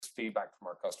feedback from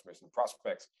our customers and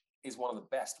prospects is one of the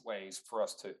best ways for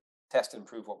us to test and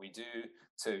improve what we do,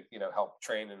 to help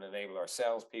train and enable our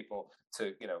salespeople,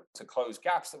 to close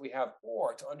gaps that we have,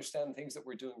 or to understand things that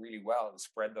we're doing really well and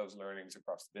spread those learnings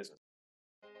across the business.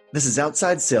 This is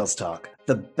Outside Sales Talk,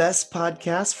 the best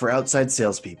podcast for outside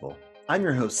salespeople. I'm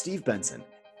your host, Steve Benson,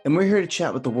 and we're here to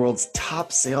chat with the world's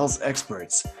top sales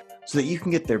experts so that you can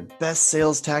get their best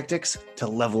sales tactics to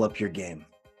level up your game.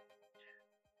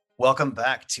 Welcome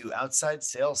back to Outside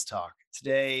Sales Talk.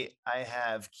 Today, I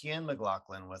have Cian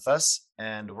McLaughlin with us,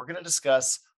 and we're going to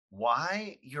discuss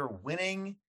why you're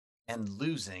winning and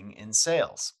losing in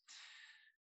sales.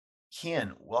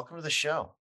 Cian, welcome to the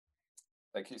show.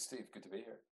 Thank you, Steve. Good to be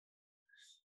here.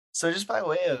 So just by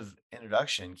way of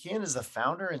introduction, Cian is the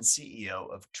founder and CEO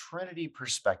of Trinity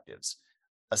Perspectives,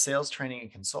 a sales training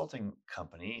and consulting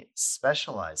company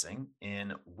specializing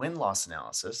in win-loss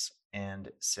analysis and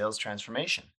sales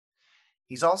transformation.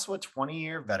 He's also a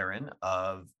 20-year veteran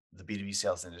of the B2B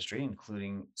sales industry,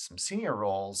 including some senior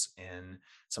roles in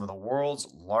some of the world's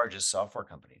largest software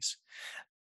companies.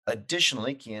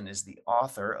 Additionally, Cian is the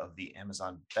author of the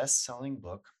Amazon best-selling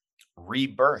book,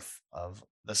 Rebirth of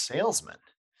the Salesman.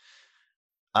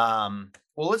 Well,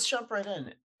 let's jump right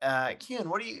in. Cian,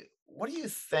 what do you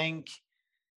think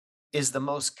is the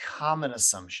most common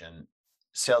assumption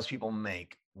salespeople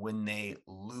make when they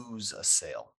lose a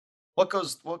sale? What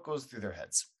goes through their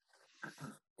heads?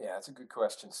 Yeah, it's a good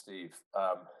question, Steve.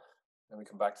 Let me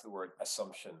come back to the word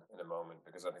assumption in a moment,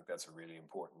 because I think that's a really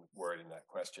important word in that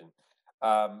question.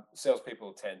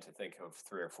 Salespeople tend to think of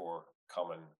three or four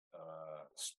common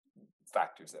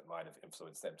factors that might have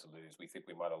influenced them to lose. We think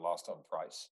we might have lost on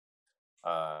price.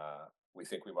 We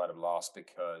think we might have lost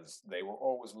because they were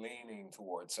always leaning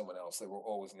towards someone else. They were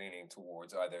always leaning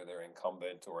towards either their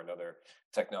incumbent or another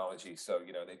technology. So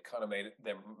they'd kind of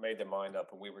made their mind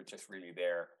up, and we were just really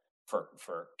there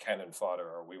for cannon fodder,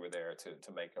 or we were there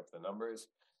to make up the numbers.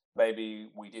 Maybe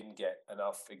we didn't get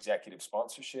enough executive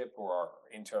sponsorship, or our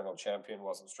internal champion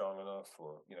wasn't strong enough,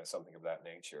 or something of that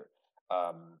nature.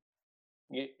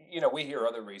 We hear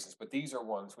other reasons, but these are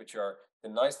ones which are, the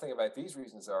nice thing about these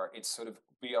reasons are, it's sort of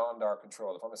beyond our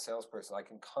control. If I'm a salesperson, I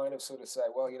can kind of sort of say,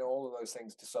 well, all of those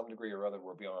things to some degree or other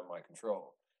were beyond my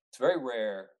control. It's very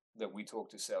rare that we talk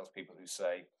to salespeople who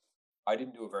say, I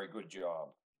didn't do a very good job.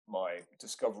 My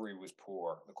discovery was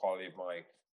poor. The quality of my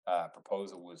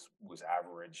proposal was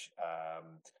average.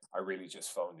 I really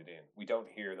just phoned it in. We don't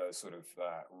hear those sort of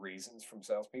reasons from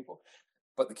salespeople.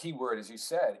 But the key word, as you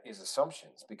said, is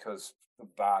assumptions, because the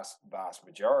vast, vast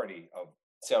majority of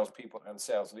salespeople and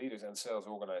sales leaders and sales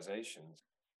organizations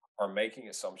are making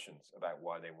assumptions about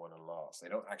why they won and lost. They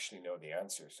don't actually know the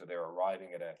answer, so they're arriving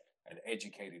at an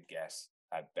educated guess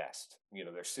at best.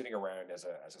 They're sitting around as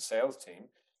a sales team,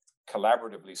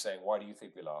 collaboratively saying, "Why do you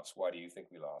think we lost? Why do you think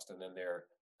we lost?" And then they're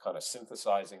kind of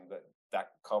synthesizing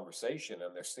that conversation,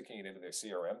 and they're sticking it into their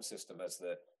CRM system as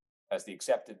the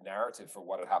accepted narrative for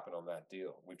what had happened on that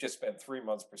deal. We've just spent 3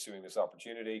 months pursuing this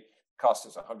opportunity, cost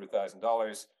us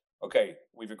 $100,000. Okay,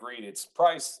 we've agreed it's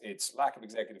price, it's lack of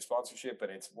executive sponsorship,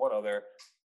 and it's one other,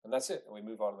 and that's it. And we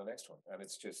move on to the next one. And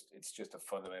it's just a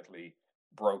fundamentally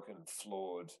broken,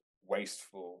 flawed,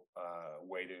 wasteful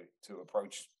way to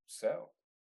approach sale.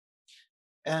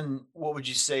 And what would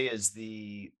you say is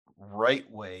the right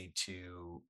way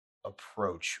to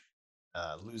approach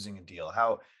losing a deal?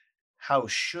 How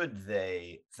should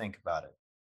they think about it?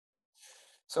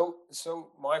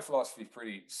 So my philosophy is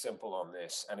pretty simple on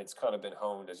this, and it's kind of been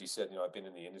honed, as you said. I've been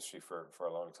in the industry for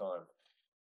a long time.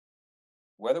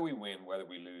 Whether we win, whether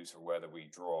we lose, or whether we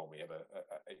draw, we have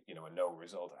a no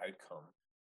result outcome.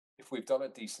 If we've done a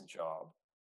decent job,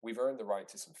 we've earned the right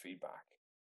to some feedback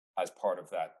as part of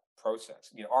that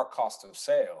process. Our cost of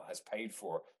sale has paid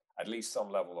for at least some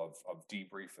level of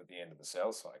debrief at the end of the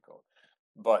sales cycle.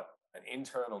 But an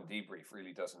internal debrief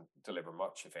really doesn't deliver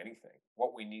much, if anything.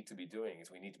 What we need to be doing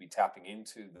is we need to be tapping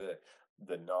into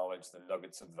the knowledge, the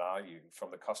nuggets of value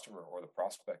from the customer or the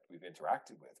prospect we've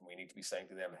interacted with. And we need to be saying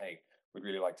to them, hey, we'd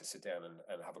really like to sit down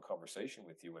and have a conversation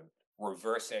with you and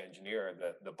reverse engineer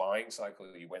the buying cycle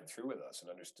that you went through with us,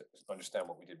 and understand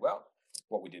what we did well,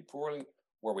 what we did poorly,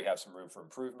 where we have some room for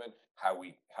improvement, how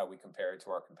we compare it to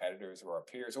our competitors or our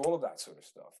peers, all of that sort of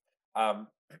stuff.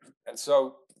 And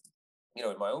so,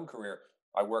 in my own career,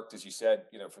 I worked, as you said,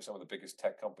 for some of the biggest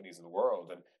tech companies in the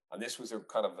world, and this was a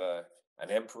kind of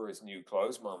an emperor's new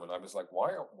clothes moment. I was like,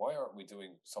 why aren't we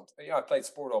doing something? I played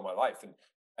sport all my life, and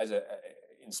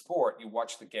in sport, you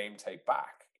watch the game tape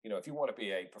back. If you want to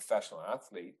be a professional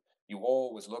athlete, you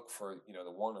always look for the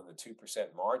 1% and the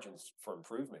 2% margins for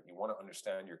improvement. You want to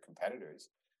understand your competitors.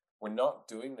 We're not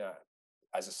doing that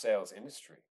as a sales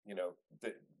industry. You know,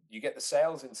 the, you get the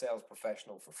sales in sales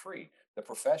professional for free. The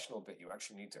professional bit you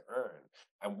actually need to earn.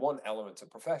 And one element of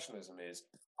professionalism is,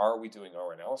 are we doing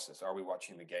our analysis? Are we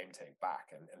watching the game tape back?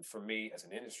 And for me, as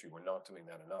an industry, we're not doing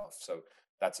that enough. So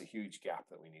that's a huge gap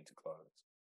that we need to close.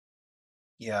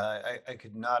 Yeah, I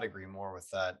could not agree more with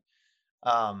that.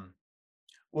 Um,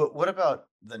 what about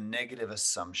the negative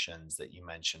assumptions that you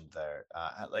mentioned there?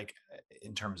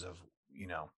 In terms of, you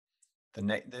know, the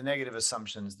negative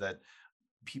assumptions that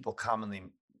people commonly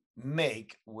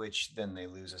make, which then they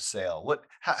lose a sale.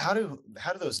 How do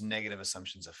those negative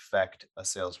assumptions affect a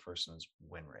salesperson's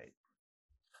win rate?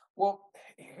 Well,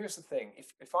 here's the thing.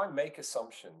 If I make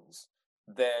assumptions,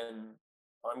 then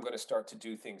I'm going to start to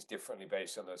do things differently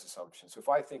based on those assumptions. So if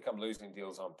I think I'm losing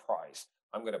deals on price,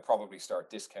 I'm going to probably start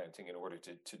discounting in order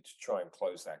to try and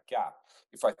close that gap.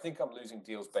 If I think I'm losing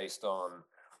deals based on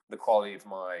the quality of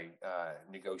my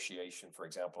negotiation, for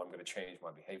example, I'm going to change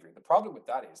my behavior. The problem with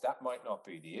that is that might not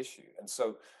be the issue. And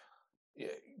so yeah,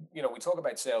 we talk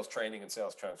about sales training and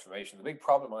sales transformation. The big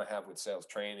problem I have with sales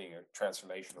training or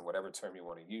transformation or whatever term you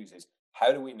want to use is,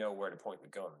 how do we know where to point the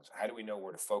guns? How do we know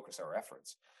where to focus our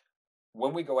efforts?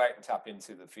 When we go out and tap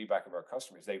into the feedback of our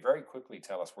customers, they very quickly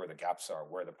tell us where the gaps are,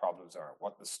 where the problems are,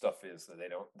 what the stuff is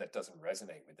that doesn't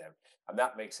resonate with them. And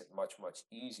that makes it much, much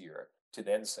easier to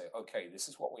then say, okay, this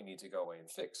is what we need to go away and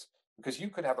fix. Because you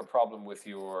could have a problem with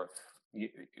y-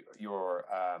 your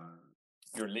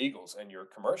your legals and your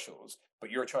commercials,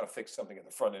 but you're trying to fix something at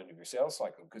the front end of your sales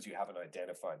cycle because you haven't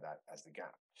identified that as the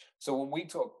gap. So when we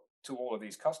talk to all of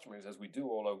these customers, as we do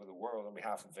all over the world on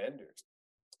behalf of vendors,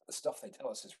 the stuff they tell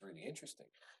us is really interesting.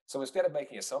 So instead of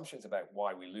making assumptions about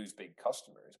why we lose big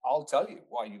customers, I'll tell you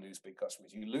why you lose big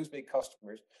customers. You lose big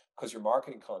customers because your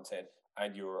marketing content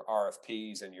and your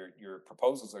RFPs and your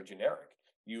proposals are generic.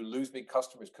 You lose big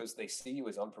customers because they see you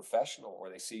as unprofessional or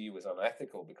they see you as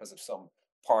unethical because of some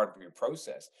part of your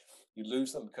process. You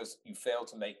lose them because you fail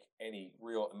to make any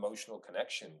real emotional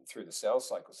connection through the sales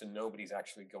cycle. So nobody's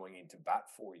actually going into bat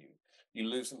for you. You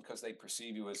lose them because they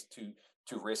perceive you as too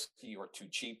risky or too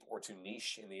cheap or too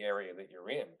niche in the area that you're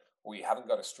in, or you haven't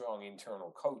got a strong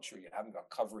internal coach, or you haven't got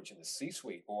coverage in the C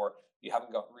suite, or you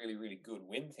haven't got really, really good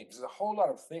win teams. There's a whole lot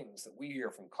of things that we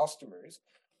hear from customers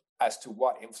as to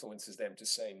what influences them to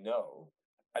say no.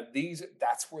 And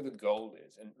that's where the gold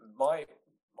is. And my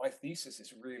thesis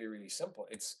is really, really simple.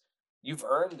 It's, you've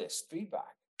earned this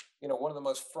feedback. One of the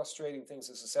most frustrating things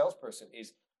as a salesperson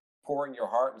is pouring your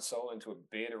heart and soul into a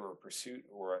bid or a pursuit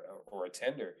or a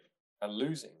tender and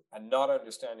losing and not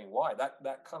understanding why.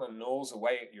 That kind of gnaws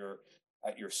away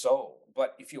at your soul.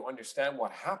 But if you understand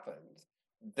what happened,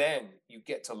 then you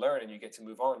get to learn and you get to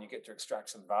move on. You get to extract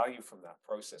some value from that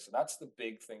process. So that's the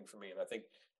big thing for me, and I think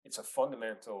it's a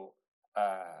fundamental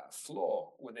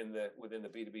flaw within the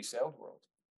B2B sales world.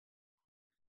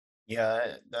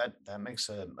 Yeah, that makes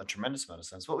a tremendous amount of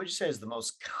sense. What would you say is the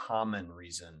most common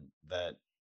reason that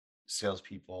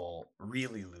salespeople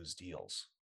really lose deals?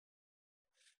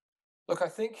 Look, I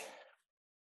think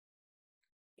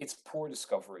it's poor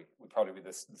discovery would probably be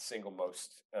the single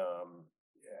most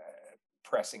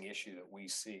pressing issue that we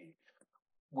see.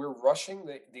 We're rushing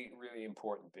the really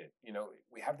important bit.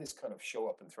 We have this kind of show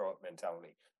up and throw up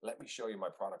mentality. Let me show you my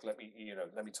product. Let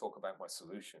me talk about my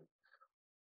solution.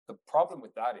 The problem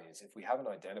with that is, if we haven't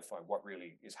identified what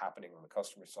really is happening on the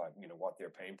customer side, what their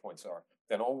pain points are,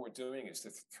 then all we're doing is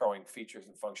throwing features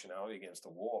and functionality against the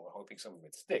wall and hoping some of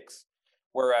it sticks.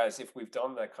 Whereas if we've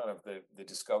done that kind of the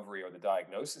discovery or the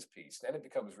diagnosis piece, then it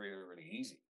becomes really, really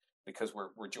easy, because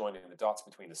we're joining the dots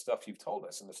between the stuff you've told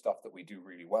us and the stuff that we do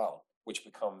really well, which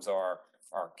becomes our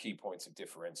key points of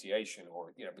differentiation,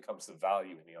 or becomes the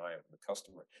value in the eye of the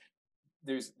customer.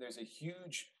 There's a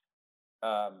huge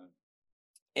um,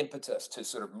 impetus to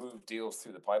sort of move deals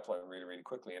through the pipeline really, really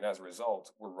quickly. And as a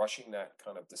result, we're rushing that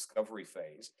kind of discovery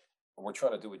phase. And we're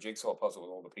trying to do a jigsaw puzzle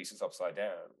with all the pieces upside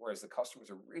down. Whereas the customers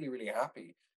are really, really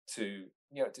happy to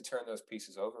turn those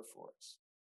pieces over for us.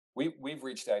 We've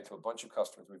reached out to a bunch of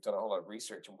customers. We've done a whole lot of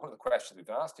research. And one of the questions we've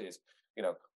asked is, you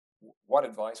know, what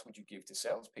advice would you give to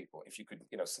salespeople if you could,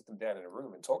 sit them down in a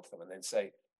room and talk to them, and then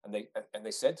say, and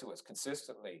they said to us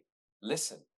consistently,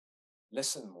 listen,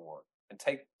 listen more, and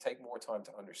take more time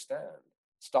to understand.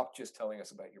 Stop just telling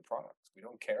us about your products. We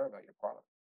don't care about your product.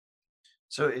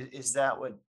 So is that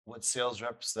what sales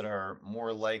reps that are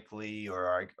more likely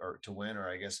or to win, or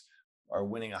I guess are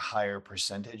winning a higher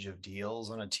percentage of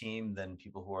deals on a team than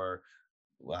people who are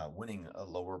winning a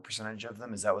lower percentage of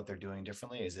them? Is that what they're doing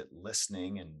differently? Is it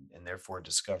listening and therefore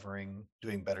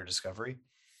doing better discovery?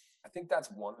 I think that's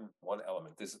one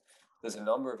element. There's a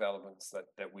number of elements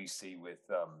that we see with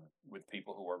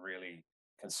people who are really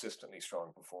consistently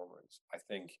strong performers, I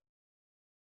think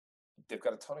they've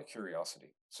got a ton of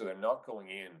curiosity. So they're not going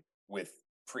in with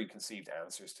preconceived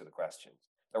answers to the questions.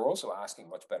 They're also asking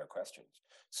much better questions.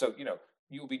 So,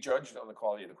 you'll be judged on the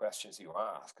quality of the questions you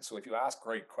ask. So if you ask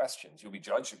great questions, you'll be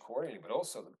judged accordingly, but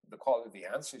also the quality of the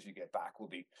answers you get back will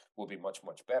be much,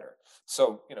 much better.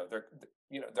 So,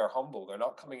 they're humble. They're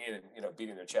not coming in and,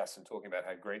 beating their chest and talking about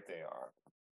how great they are.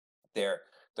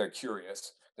 They're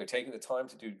curious. They're taking the time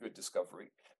to do good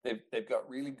discovery. They've got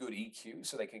really good EQ,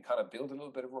 so they can kind of build a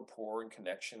little bit of rapport and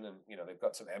connection, and they've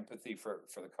got some empathy for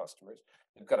the customers.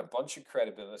 They've got a bunch of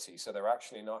credibility, so they're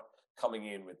actually not coming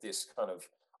in with this kind of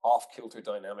off kilter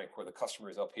dynamic where the customer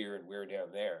is up here and we're down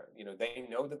there. They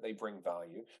know that they bring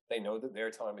value. They know that their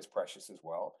time is precious as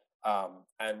well,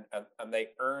 and they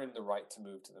earn the right to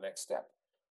move to the next step.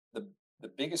 The the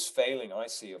biggest failing I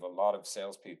see of a lot of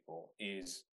salespeople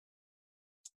is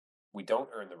we don't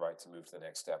earn the right to move to the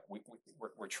next step.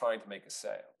 We're trying to make a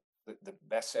sale. The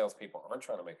best salespeople aren't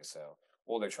trying to make a sale.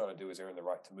 All they're trying to do is earn the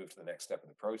right to move to the next step in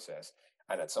the process.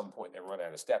 And at some point, they run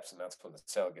out of steps, and that's when the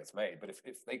sale gets made. But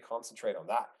if they concentrate on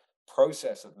that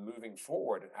process of moving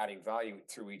forward and adding value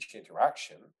through each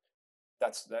interaction,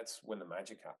 that's when the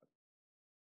magic happens.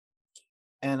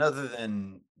 And other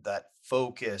than that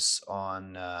focus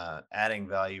on adding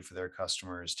value for their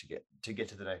customers to get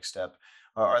to the next step,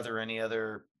 are there any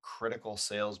other critical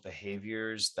sales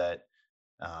behaviors that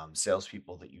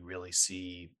salespeople that you really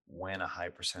see win a high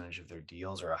percentage of their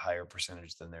deals or a higher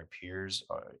percentage than their peers?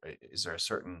 Or is there a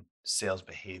certain sales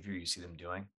behavior you see them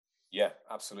doing? Yeah,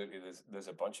 absolutely. There's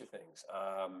a bunch of things.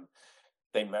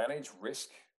 They manage risk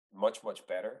much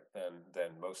better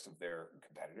than most of their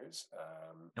competitors.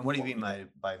 And what do you What mean we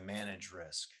by manage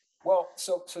risk? Well,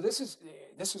 so this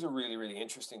is a really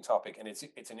interesting topic, and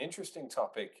it's an interesting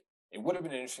topic. It would have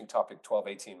been an interesting topic 12,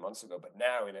 18 months ago, but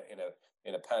now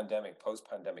in a pandemic,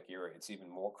 post-pandemic era, it's even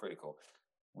more critical.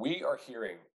 We are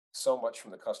hearing so much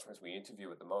from the customers we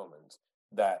interview at the moment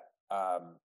that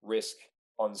risk,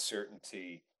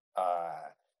 uncertainty,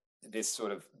 this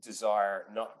sort of desire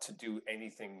not to do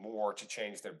anything more to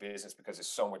change their business because there's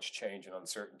so much change and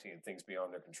uncertainty and things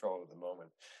beyond their control at the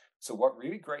moment. So, what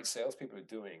really great salespeople are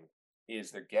doing is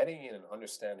they're getting in and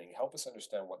understanding, help us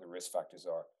understand what the risk factors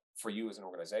are for you as an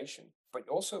organization, but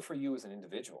also for you as an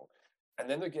individual. And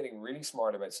then they're getting really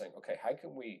smart about saying, okay, how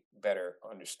can we better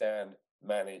understand,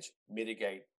 manage,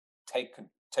 mitigate, take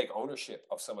ownership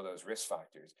of some of those risk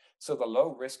factors? So the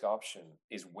low risk option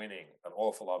is winning an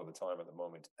awful lot of the time at the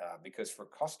moment, because for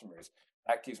customers,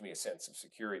 that gives me a sense of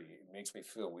security. It makes me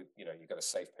feel you got a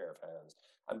safe pair of hands.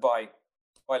 And by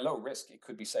low risk, it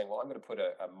could be saying, well, I'm going to put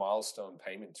a milestone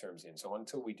payment terms in. So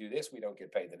until we do this, we don't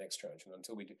get paid the next tranche. And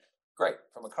until we do, great.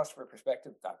 From a customer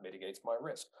perspective, that mitigates my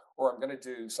risk. Or I'm going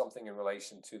to do something in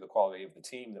relation to the quality of the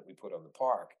team that we put on the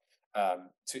park,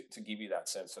 to give you that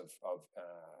sense of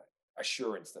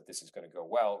assurance that this is going to go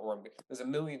well. Or there's a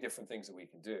million different things that we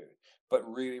can do. But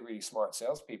really smart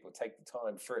salespeople take the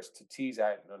time first to tease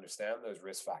out and understand those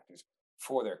risk factors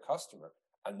for their customer.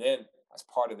 And then, as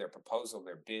part of their proposal,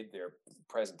 their bid, their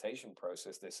presentation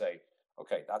process, they say,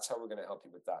 okay, that's how we're going to help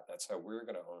you with that. That's how we're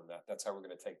going to own that. That's how we're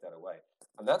going to take that away.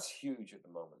 And that's huge at the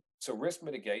moment. So, risk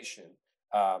mitigation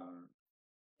um,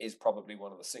 is probably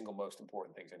one of the single most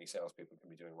important things any salespeople can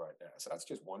be doing right now. So, that's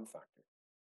just one factor.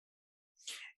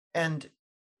 And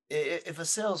if a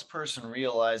salesperson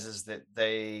realizes that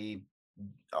they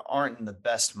aren't in the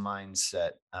best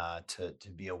mindset to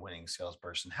be a winning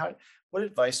salesperson, what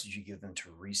advice would you give them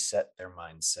to reset their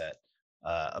mindset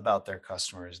about their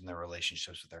customers and their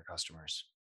relationships with their customers?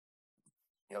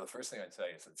 The first thing I'd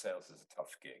say is that sales is a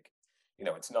tough gig.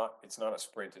 It's not a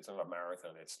sprint, it's not a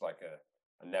marathon, it's like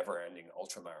a never-ending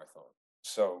ultra marathon.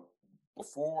 So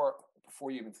before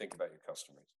you even think about your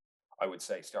customers, I would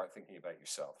say start thinking about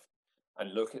yourself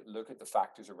and look at the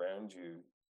factors around you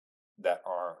that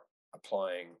are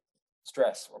applying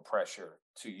stress or pressure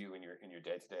to you in your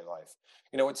day-to-day life.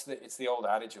 It's the old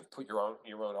adage of put your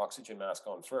own oxygen mask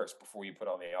on first before you put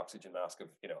on the oxygen mask of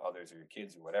others or your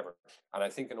kids or whatever. And I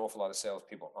think an awful lot of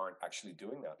salespeople aren't actually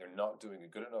doing that. They're not doing a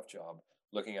good enough job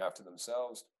looking after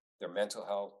themselves, their mental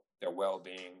health, their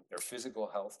well-being, their physical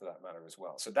health for that matter as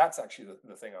well. So that's actually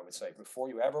the thing I would say. Before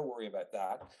you ever worry about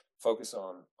that, focus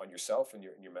on yourself and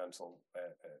your mental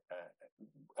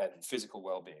and physical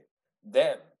well-being.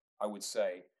 Then I would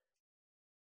say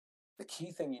the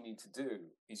key thing you need to do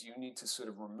is you need to sort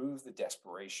of remove the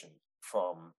desperation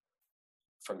from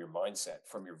your mindset,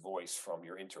 from your voice, from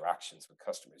your interactions with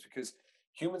customers, because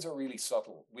humans are really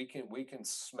subtle. We can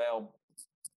smell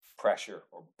pressure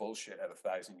or bullshit at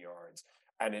 1,000 yards,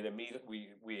 and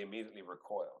we immediately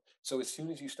recoil. So as soon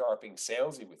as you start being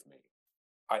salesy with me,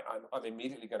 I'm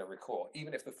immediately going to recall,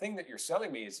 even if the thing that you're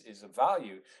selling me is of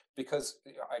value, because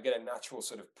I get a natural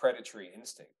sort of predatory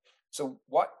instinct. So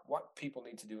what people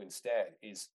need to do instead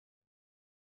is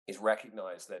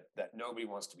recognize that nobody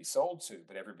wants to be sold to,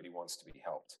 but everybody wants to be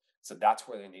helped. So that's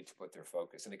where they need to put their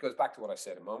focus. And it goes back to what I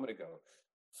said a moment ago.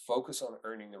 Focus on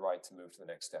earning the right to move to the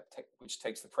next step, which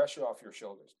takes the pressure off your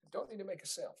shoulders. You don't need to make a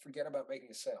sale. Forget about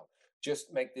making a sale.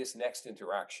 Just make this next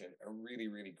interaction a really,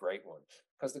 really great one,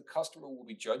 because the customer will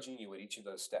be judging you at each of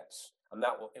those steps, and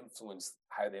that will influence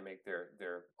how they make their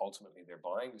ultimately their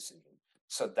buying decision.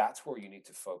 So that's where you need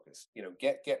to focus.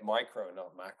 Get micro,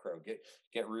 not macro.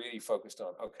 Get really focused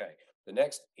on, okay, the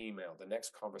next email, the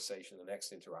next conversation, the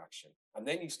next interaction. And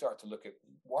then you start to look at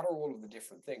what are all of the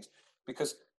different things,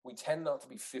 because we tend not to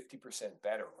be 50%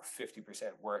 better or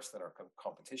 50% worse than our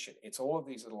competition. It's all of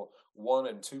these little 1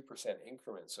 and 2%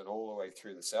 increments that all the way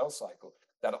through the sales cycle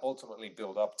that ultimately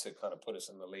build up to kind of put us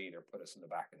in the lead or put us in the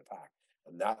back of the pack.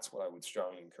 And that's what I would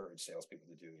strongly encourage salespeople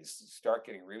to do, is to start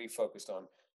getting really focused on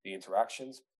the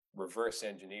interactions, reverse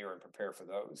engineer and prepare for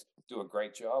those, do a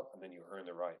great job, and then you earn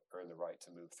the right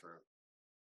to move through.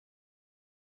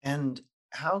 And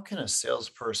how can a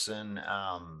salesperson,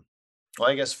 well,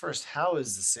 I guess first, how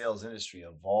is the sales industry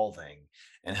evolving?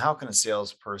 And how can a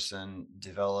salesperson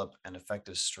develop an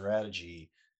effective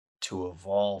strategy to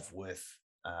evolve with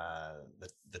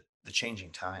the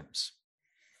changing times?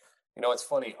 It's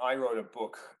funny. I wrote a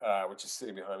book, which is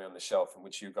sitting behind me on the shelf, and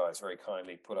which you guys very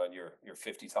kindly put on your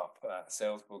 50 top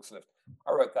sales books list.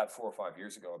 I wrote that 4 or 5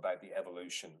 years ago about the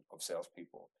evolution of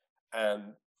salespeople,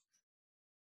 and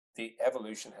the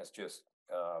evolution has just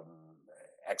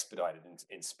expedited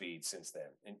in speed since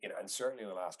then, and certainly in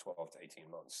the last 12 to 18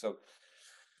 months. So,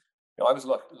 I was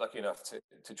lucky enough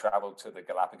to travel to the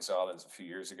Galapagos Islands a few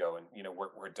years ago, and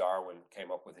where Darwin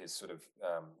came up with his sort of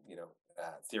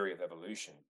theory of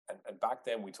evolution. And back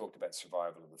then we talked about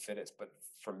survival of the fittest, but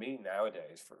for me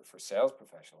nowadays, for sales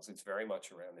professionals, it's very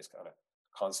much around this kind of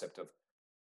concept of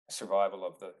survival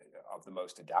of the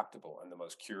most adaptable and the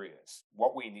most curious.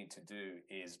 What we need to do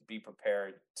is be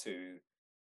prepared to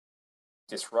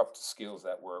disrupt skills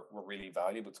that were really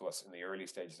valuable to us in the early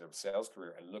stages of a sales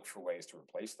career, and look for ways to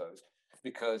replace those.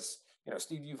 Because,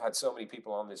 Steve, you've had so many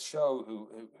people on this show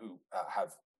who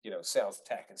have, sales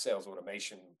tech and sales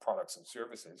automation products and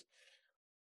services.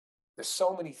 There's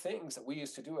so many things that we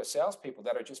used to do as salespeople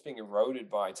that are just being eroded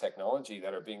by technology,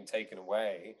 that are being taken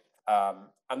away.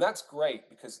 And that's great,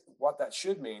 because what that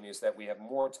should mean is that we have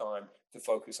more time to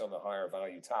focus on the higher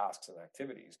value tasks and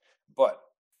activities. But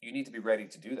you need to be ready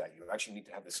to do that. You actually need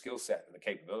to have the skill set and the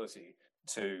capability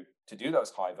to do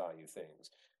those high value things.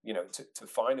 To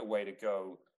find a way to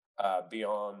go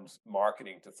beyond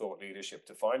marketing to thought leadership,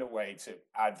 to find a way to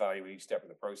add value at each step of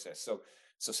the process. So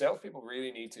salespeople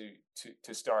really need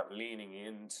to start leaning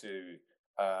into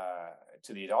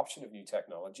to the adoption of new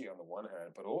technology on the one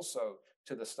hand, but also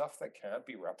to the stuff that can't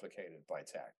be replicated by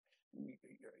tech. Y-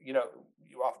 You know,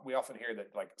 we often hear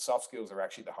that like soft skills are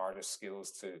actually the hardest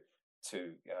skills to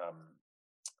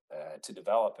to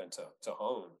develop and to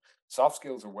hone. Soft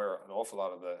skills are where an awful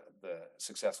lot of the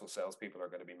successful salespeople are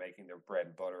going to be making their bread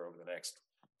and butter over the next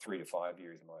 3 to 5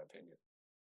 years, in my opinion.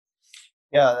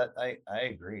 Yeah, I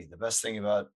agree. The best thing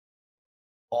about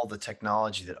all the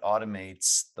technology that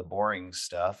automates the boring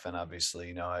stuff, and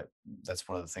obviously, that's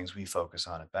one of the things we focus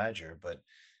on at Badger. But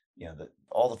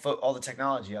all the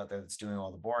technology out there that's doing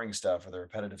all the boring stuff or the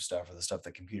repetitive stuff or the stuff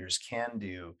that computers can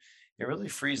do, it really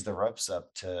frees the reps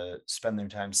up to spend their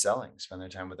time selling, spend their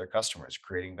time with their customers,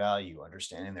 creating value,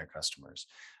 understanding their customers,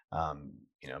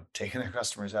 taking their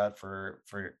customers out for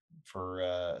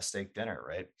a steak dinner,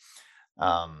 right?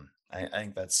 I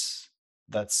think that's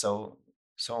so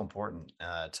important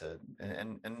to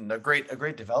and a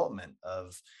great development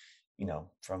of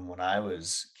from when I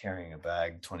was carrying a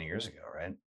bag 20 years ago,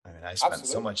 right? I mean, I spent so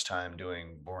Absolutely. much time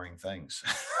doing boring things.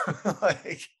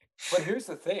 Like, But here's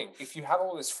the thing: if you have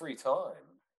all this free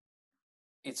time,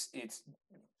 it's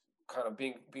kind of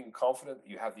being confident that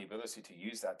you have the ability to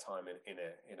use that time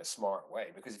in a smart way.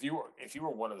 Because if you were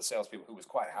one of the salespeople who was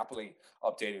quite happily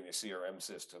updating the CRM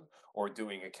system, or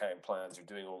doing account plans, or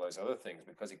doing all those other things,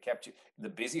 because it kept you, the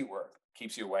busy work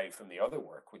keeps you away from the other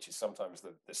work, which is sometimes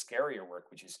the scarier work,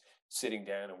 which is sitting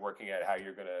down and working out how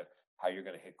you're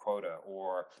gonna hit quota,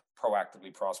 or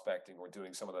proactively prospecting, or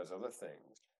doing some of those other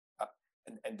things. Uh,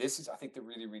 and this is, I think, the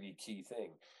really, really key thing.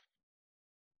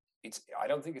 I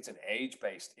don't think it's an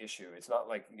age-based issue. It's not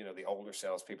like, the older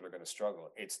salespeople are going to struggle.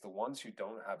 It's the ones who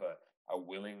don't have a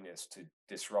willingness to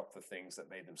disrupt the things that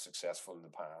made them successful in the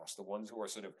past. The ones who are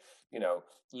sort of,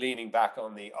 leaning back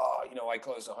on the, oh, I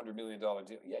closed $100 million deal.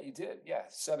 Yeah, you did. Yeah,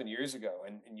 7 years ago.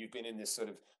 And you've been in this sort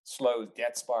of slow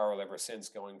debt spiral ever since,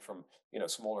 going from,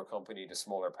 smaller company to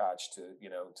smaller patch to,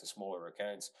 to smaller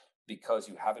accounts, because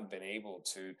you haven't been able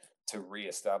to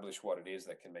reestablish what it is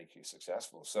that can make you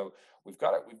successful. So we've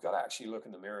got to actually look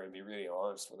in the mirror and be really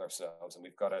honest with ourselves, and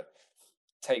we've got to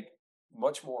take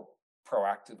much more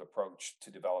proactive approach to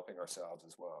developing ourselves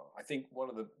as well. I think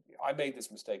I made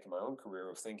this mistake in my own career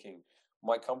of thinking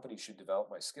my company should develop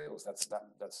my skills. That's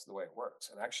the way it works.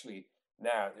 And actually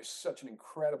now there's such an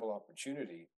incredible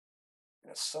opportunity,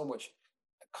 so much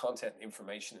content,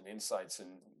 information, and insights, and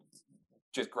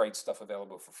just great stuff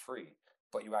available for free.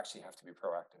 But you actually have to be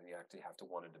proactive, and you actually have to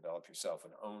want to develop yourself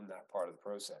and own that part of the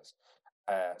process.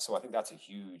 So I think that's a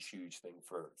huge, huge thing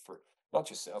for not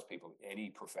just salespeople, any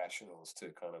professionals, to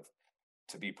kind of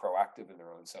to be proactive in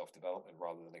their own self development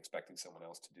rather than expecting someone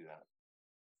else to do that.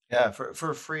 Yeah,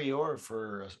 for free or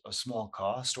for a small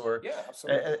cost, or Yeah,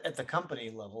 absolutely. at the company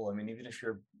level. I mean, even if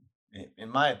you're, in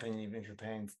my opinion, even if you're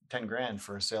paying 10 grand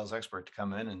for a sales expert to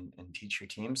come in and teach your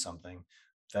team something,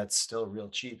 that's still real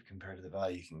cheap compared to the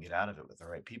value you can get out of it with the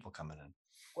right people coming in.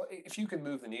 Well, if you can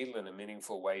move the needle in a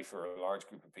meaningful way for a large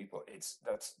group of people,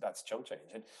 that's chunk change.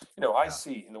 And I Yeah.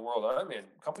 see in the world I'm in,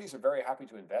 companies are very happy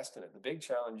to invest in it. The big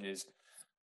challenge is,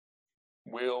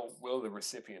 will the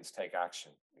recipients take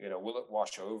action? Will it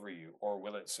wash over you, or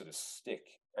will it sort of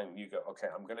stick? And you go, okay,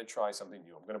 I'm going to try something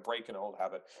new. I'm going to break an old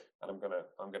habit, and I'm going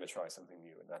to try something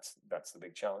new. And that's the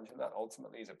big challenge. And that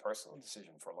ultimately is a personal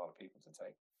decision for a lot of people to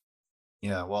take.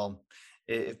 Yeah, well,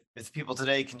 if people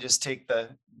today can just take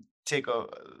the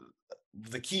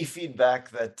key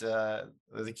feedback that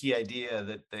or the key idea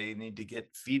that they need to get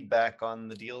feedback on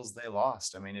the deals they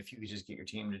lost. I mean, if you could just get your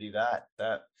team to do that,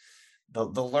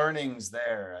 the learnings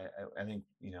there, I think,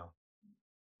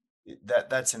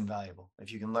 that's invaluable.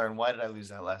 If you can learn, why did I lose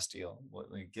that last deal?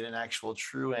 Like, get an actual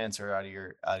true answer out of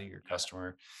your Yeah.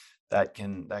 customer, that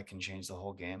can change the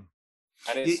whole game.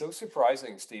 And it's Y- so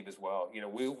surprising, Steve, as well.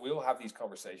 We'll have these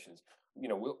conversations.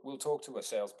 We'll talk to a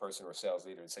salesperson or a sales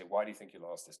leader and say, "Why do you think you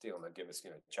lost this deal?" And they'll give us,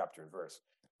 chapter and verse,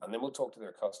 and then we'll talk to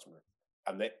their customer,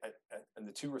 and and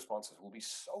the two responses will be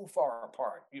so far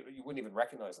apart, you wouldn't even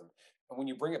recognize them. And when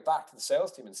you bring it back to the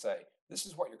sales team and say, "This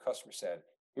is what your customer said.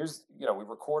 Here's, we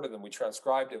recorded them, we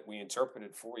transcribed it, we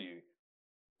interpreted for you,"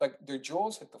 like their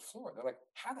jaws hit the floor. They're like,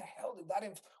 "How the hell did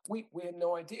that? We had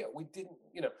no idea. We didn't,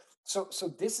 So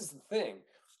this is the thing,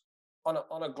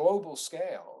 on a global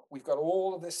scale. We've got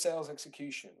all of this sales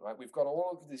execution, right? We've got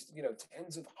all of this,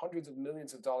 tens of hundreds of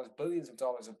millions of dollars, billions of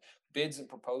dollars of bids and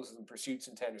proposals and pursuits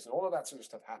and tenders and all of that sort of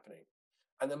stuff happening.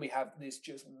 And then we have this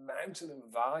just mountain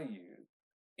of value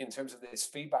in terms of this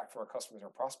feedback from our customers or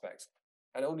prospects.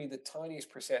 And only the tiniest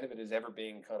percent of it is ever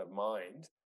being kind of mined.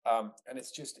 And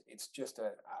it's just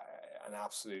an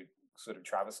absolute sort of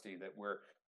travesty that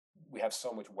we have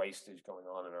so much wastage going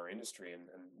on in our industry, and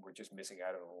we're just missing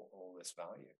out on all this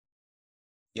value.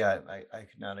 Yeah, I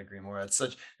could not agree more.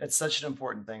 That's such an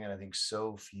important thing, and I think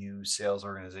so few sales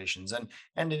organizations and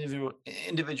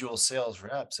individual sales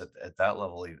reps at that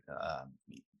level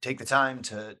take the time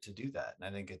to do that. And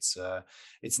I think it's an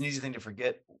easy thing to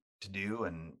forget to do,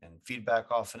 and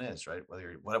feedback often is, right.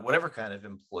 Whether whatever kind of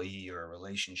employee or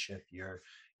relationship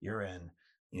you're in,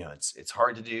 it's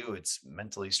hard to do. It's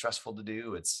mentally stressful to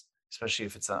do. It's especially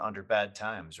if it's under bad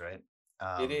times, right.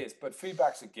 It Um, is, but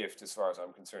feedback's a gift as far as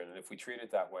I'm concerned. And if we treat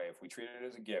it that way, if we treat it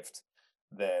as a gift,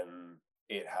 then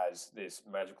it has this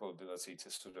magical ability to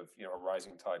sort of, a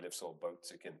rising tide lifts all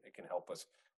boats. It can help us.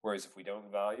 Whereas if we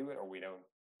don't value it, or we don't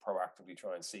proactively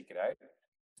try and seek it out,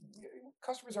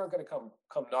 customers aren't going to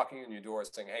come knocking on your door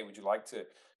saying, "Hey, would you like to,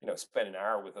 spend an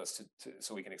hour with us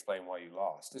so we can explain why you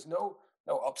lost?" There's no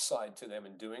upside to them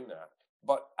in doing that.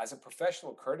 But as a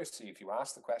professional courtesy, if you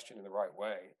ask the question in the right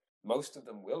way, most of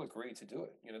them will agree to do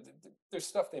it. There's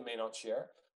stuff they may not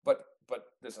share, but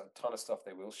there's a ton of stuff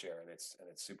they will share, and it's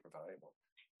super valuable.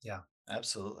 yeah,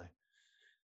 absolutely.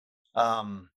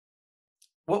 Um,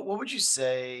 what would you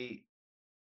say?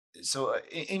 So,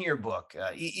 in your book,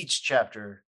 each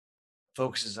chapter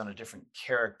focuses on a different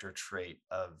character trait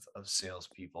of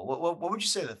salespeople. What would you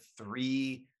say the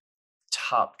three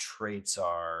top traits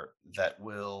are that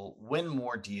will win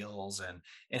more deals,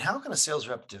 and how can a sales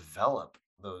rep develop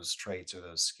those traits or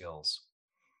those skills?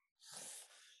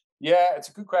 Yeah, it's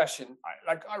a good question.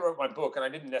 I wrote my book, and I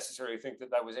didn't necessarily think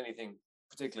that that was anything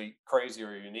particularly crazy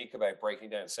or unique about breaking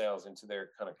down sales into their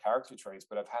kind of character traits.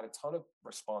 But I've had a ton of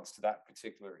response to that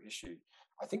particular issue.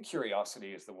 I think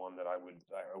curiosity is the one that I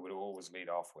would always lead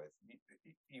off with.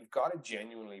 You've got to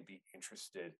genuinely be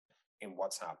interested in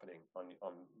what's happening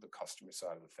on the customer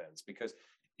side of the fence, because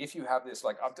if you have this,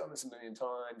 like, I've done this a million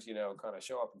times, kind of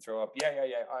show up and throw up, yeah, yeah,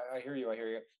 yeah, I hear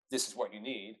you, this is what you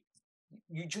need,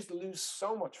 you just lose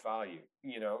so much value,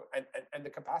 and the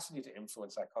capacity to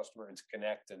influence that customer and to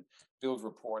connect and build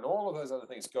rapport and all of those other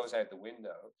things goes out the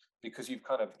window, because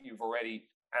you've already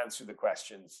answered the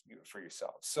questions for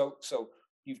yourself. So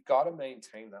you've got to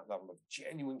maintain that level of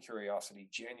genuine curiosity,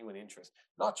 genuine interest,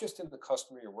 not just in the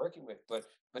customer you're working with, but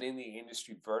in the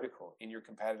industry vertical, in your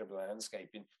competitive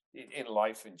landscape, in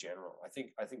life in general. I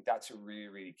think that's a really,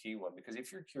 really key one, because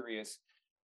if you're curious,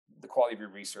 the quality of your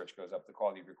research goes up, the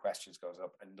quality of your questions goes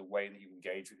up, and the way that you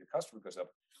engage with your customer goes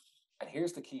up. And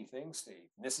here's the key thing, Steve.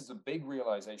 And this is a big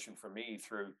realization for me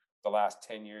through the last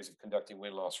 10 years of conducting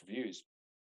win-loss reviews.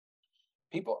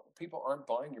 People aren't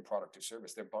buying your product or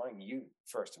service, they're buying you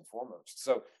first and foremost.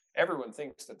 So everyone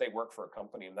thinks that they work for a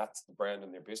company and that's the brand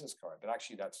on their business card, but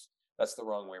actually that's the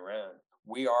wrong way around.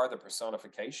 We are the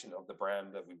personification of the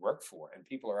brand that we work for, and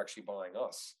people are actually buying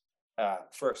us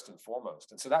first and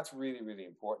foremost. And so that's really, really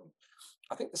important.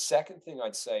 I think the second thing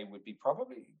I'd say would be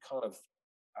probably kind of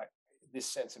uh, this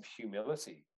sense of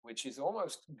humility, which is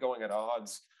almost going at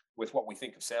odds with what we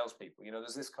think of salespeople.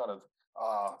 There's this kind of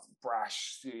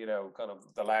brash, kind of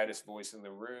the loudest voice in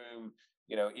the room,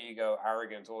 ego,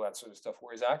 arrogant, all that sort of stuff.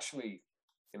 Whereas actually,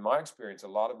 in my experience, a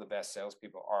lot of the best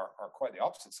salespeople are quite the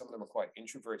opposite. Some of them are quite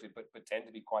introverted, but tend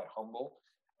to be quite humble.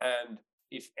 And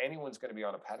if anyone's going to be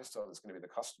on a pedestal, it's going to be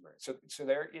the customer. So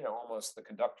they're, almost the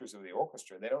conductors of the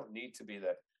orchestra. They don't need to be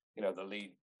the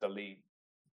lead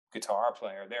guitar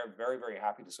player. They're very, very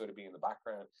happy to sort of be in the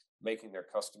background, making their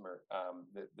customer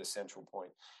the central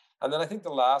point. And then I think the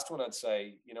last one I'd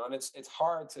say, and it's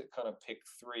hard to kind of pick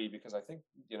three, because I think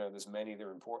there's many that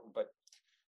are important, but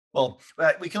Well,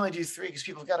 we can only do three because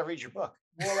people have got to read your book.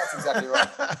 well, that's exactly right.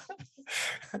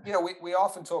 We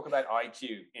often talk about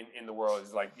IQ in the world.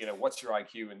 Is like, what's your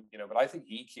IQ? And but I think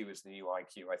EQ is the new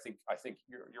IQ. I think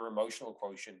your emotional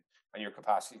quotient and your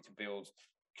capacity to build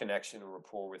connection and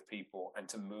rapport with people, and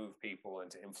to move people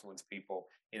and to influence people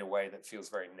in a way that feels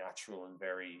very natural and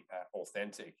very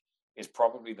authentic, is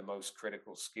probably the most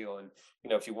critical skill. And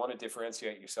if you want to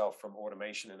differentiate yourself from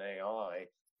automation and AI,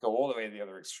 go all the way to the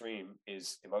other extreme,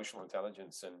 is emotional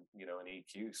intelligence and an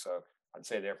EQ. So I'd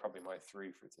say they're probably my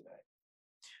three for today.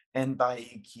 And by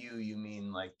EQ, you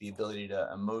mean like the ability to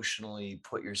emotionally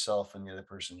put yourself in the other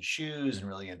person's shoes and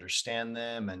really understand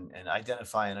them, and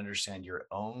identify and understand your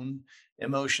own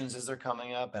emotions as they're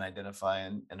coming up, and identify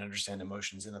and understand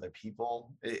emotions in other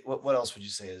people. What else would you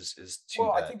say is to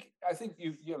Well, I that? think I think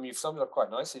I mean, you've summed it up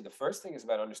quite nicely. The first thing is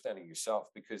about understanding yourself,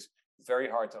 because it's very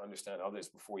hard to understand others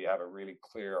before you have a really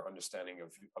clear understanding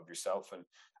of yourself,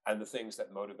 and the things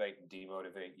that motivate and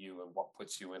demotivate you, and what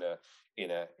puts you in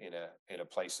a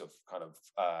place of kind of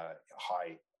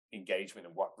high engagement,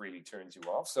 and what really turns you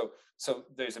off. So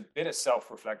there's a bit of self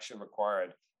reflection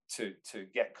required to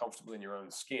get comfortable in your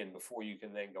own skin before you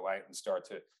can then go out and start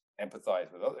to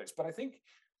empathize with others. But I think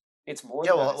it's more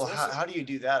Yeah, than that. well, It's also how do you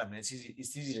do that? I mean, it's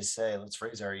easy to say, let's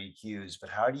raise our EQs, but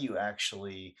how do you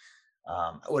actually,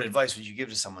 what advice would you give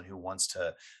to someone who wants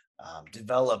to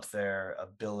develop their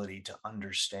ability to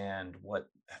understand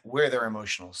where their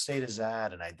emotional state is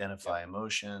at, and yeah. identify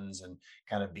emotions, and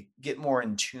kind of get more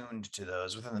in tuned to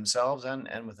those within themselves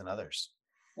and within others?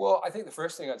 Well, I think the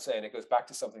first thing I'd say, and it goes back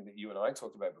to something that you and I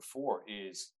talked about before,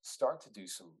 is start to do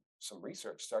some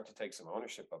research, start to take some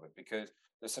ownership of it, because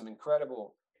there's some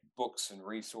incredible books and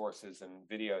resources and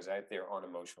videos out there on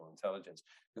emotional intelligence.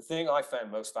 The thing I found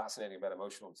most fascinating about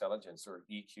emotional intelligence, or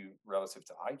EQ relative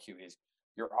to IQ, is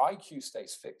your IQ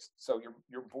stays fixed. So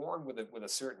you're born with a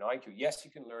certain IQ. Yes, you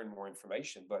can learn more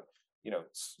information, but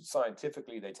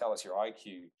scientifically they tell us your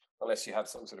IQ, unless you have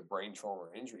some sort of brain trauma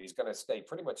or injury, is going to stay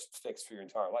pretty much fixed for your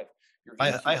entire life. Your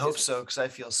I EQ hope isn't. so, because I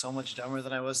feel so much dumber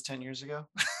than I was 10 years ago.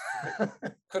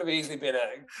 Could have easily been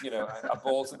a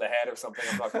ball to the head or something.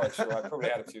 I'm not quite sure. I probably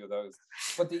had a few of those.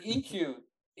 But the EQ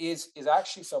is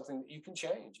actually something that you can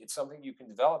change. It's something you can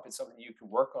develop. It's something you can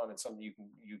work on. It's something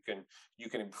you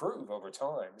can improve over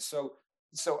time. So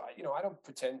I don't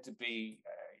pretend to be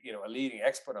a leading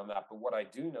expert on that. But what I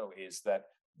do know is that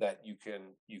you can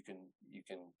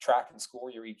track and score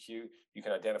your EQ. You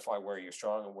can identify where you're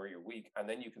strong and where you're weak, and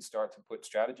then you can start to put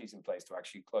strategies in place to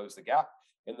actually close the gap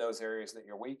in those areas that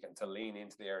you're weak, and to lean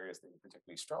into the areas that you're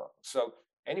particularly strong. So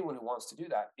anyone who wants to do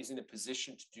that is in a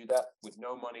position to do that with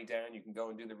no money down. You can go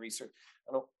and do the research.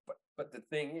 But the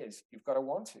thing is, you've got to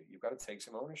want to. You've got to take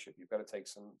some ownership. You've got to take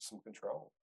some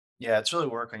control. Yeah, it's really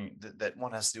work on that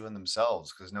one has to do in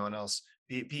themselves because no one else.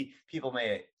 People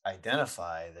may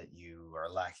identify that you are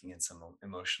lacking in some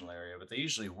emotional area, but they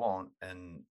usually won't,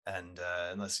 and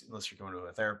unless you're going to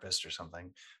a therapist or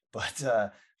something. But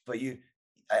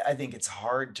I think it's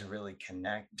hard to really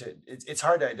connect. It's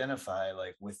hard to identify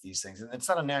like with these things, and it's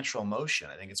not a natural emotion.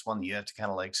 I think it's one that you have to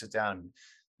kind of like sit down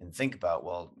and think about.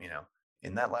 Well,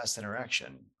 in that last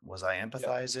interaction, was I Yeah.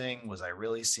 empathizing? Was I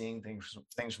really seeing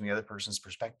things from the other person's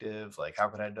perspective? Like, how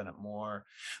could I have done it more?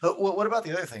 But what about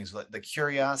the other things, like the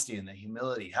curiosity and the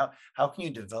humility? How can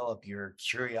you develop your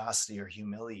curiosity or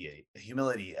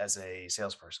humility as a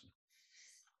salesperson?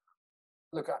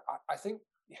 Look, I think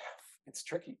yeah, it's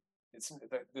tricky.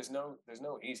 There's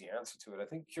no easy answer to it. I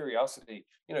think curiosity.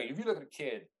 If you look at a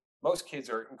kid, most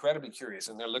kids are incredibly curious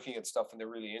and they're looking at stuff and they're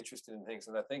really interested in things.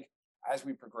 And I think as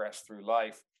we progress through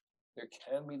life, there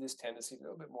can be this tendency a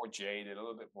little bit more jaded, a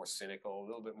little bit more cynical, a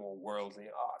little bit more worldly.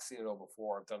 Oh, I've seen it all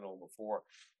before. I've done it all before.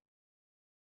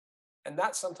 And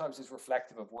that sometimes is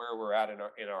reflective of where we're at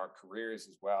in our careers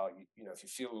as well. If you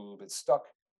feel a little bit stuck,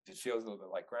 if it feels a little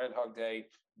bit like Groundhog Day,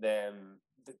 then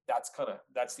that's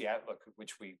the outlook at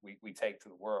which we take to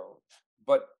the world.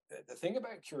 But the thing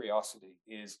about curiosity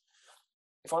is,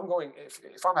 if I'm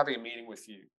having a meeting with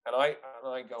you and I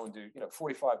go and do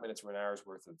 45 minutes or an hour's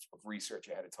worth of research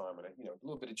ahead of time, and a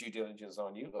little bit of due diligence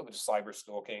on you, a little bit of cyber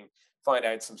stalking, find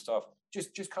out some stuff,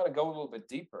 just kind of go a little bit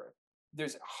deeper,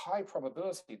 there's a high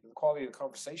probability that the quality of the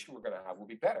conversation we're going to have will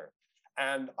be better.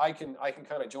 And I can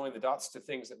kind of join the dots to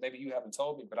things that maybe you haven't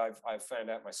told me, but I've found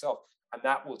out myself, and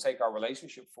that will take our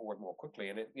relationship forward more quickly,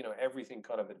 and everything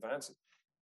kind of advances.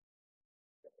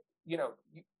 You know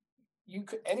you, you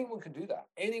could anyone can do that,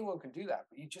 anyone can do that,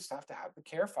 but you just have to have the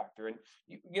care factor. And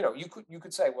you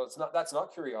could say, well, that's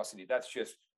not curiosity, that's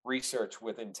just research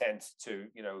with intent to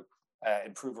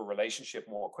improve a relationship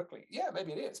more quickly. Yeah,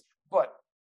 maybe it is, but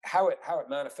how it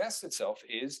manifests itself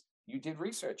is you did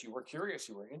research, you were curious,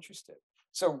 you were interested.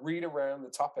 So read around the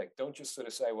topic. Don't just sort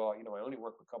of say, well, I only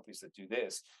work with companies that do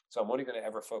this, so I'm only going to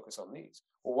ever focus on these.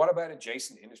 Well, what about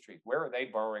adjacent industries? Where are they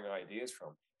borrowing ideas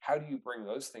from? How do you bring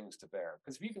those things to bear?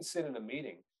 Because if you can sit in a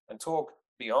meeting and talk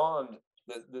beyond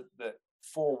the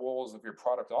four walls of your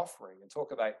product offering and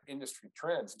talk about industry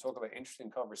trends and talk about interesting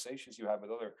conversations you have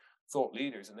with other thought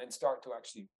leaders, and then start to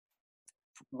actually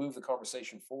move the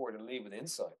conversation forward and leave with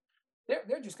insight,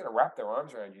 they're just going to wrap their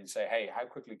arms around you and say, hey, how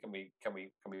quickly can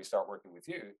we start working with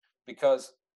you?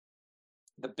 Because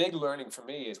the big learning for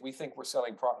me is we think we're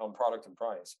selling on product and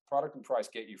price. Product and price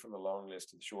get you from the long list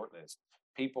to the short list.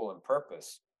 People and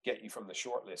purpose get you from the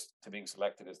short list to being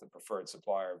selected as the preferred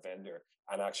supplier vendor,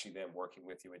 and actually then working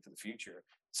with you into the future.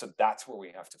 So that's where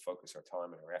we have to focus our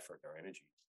time and our effort and our energy.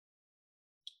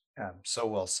 Yeah, so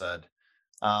well said.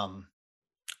 Um,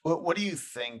 what do you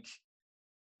think?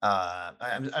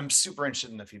 I'm super interested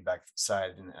in the feedback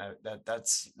side, and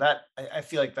I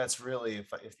feel like that's really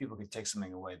if people could take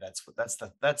something away, that's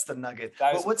the nugget.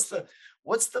 But Thousand what's percent.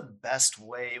 the best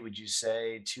way would you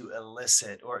say to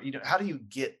elicit, or how do you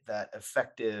get that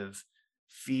effective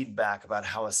feedback about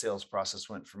how a sales process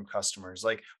went from customers?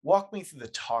 Like, walk me through the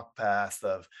talk path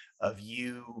of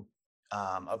you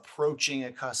approaching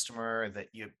a customer that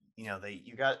you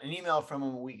got an email from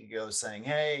them a week ago saying,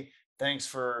 hey, thanks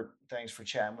for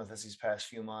chatting with us these past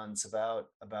few months about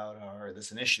our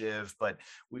this initiative, but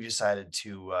we've decided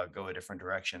to go a different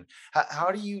direction.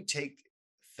 How do you take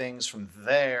things from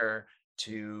there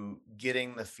to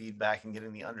getting the feedback and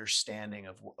getting the understanding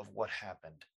of what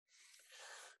happened?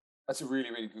 That's a really,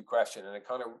 really good question, and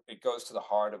it goes to the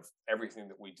heart of everything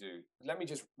that we do. Let me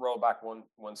just roll back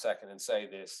one second and say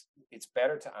this: it's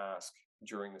better to ask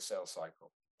during the sales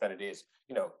cycle than it is.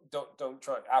 Don't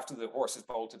try after the horse is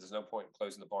bolted. There's no point in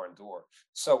closing the barn door.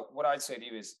 So what I'd say to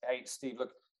you is, hey, Steve,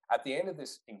 look. At the end of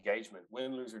this engagement,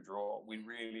 win, lose, or draw, we'd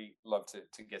really love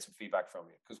to get some feedback from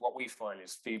you, because what we find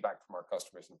is feedback from our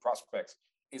customers and prospects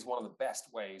is one of the best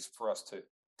ways for us to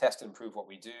test and improve what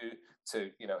we do,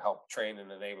 to help train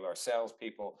and enable our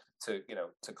salespeople, to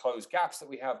close gaps that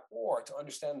we have, or to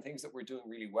understand things that we're doing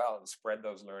really well and spread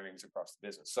those learnings across the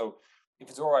business. So if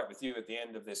it's all right with you, at the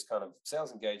end of this kind of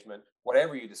sales engagement,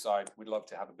 whatever you decide, we'd love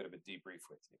to have a bit of a debrief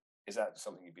with you. Is that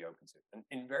something you'd be open to? And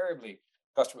invariably,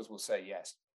 customers will say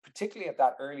yes, particularly at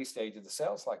that early stage of the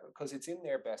sales cycle, because it's in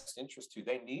their best interest to.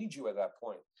 They need you at that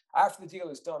point. After the deal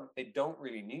is done, they don't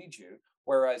really need you.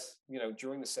 Whereas,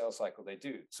 during the sales cycle, they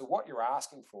do. So what you're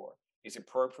asking for is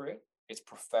appropriate, it's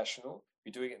professional,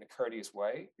 you're doing it in a courteous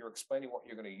way, you're explaining what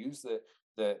you're going to use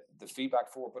the feedback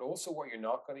for, but also what you're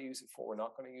not going to use it for. We're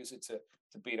not going to use it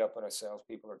to beat up on our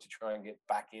salespeople, or to try and get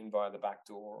back in via the back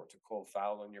door, or to call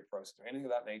foul on your process or anything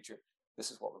of that nature. This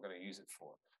is what we're going to use it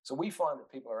for. So we find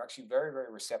that people are actually very,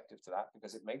 very receptive to that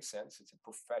because it makes sense. It's a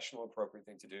professional, appropriate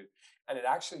thing to do. And it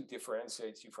actually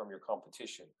differentiates you from your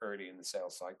competition early in the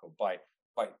sales cycle by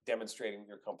demonstrating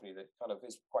your company that kind of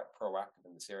is quite proactive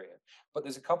in this area. But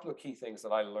there's a couple of key things that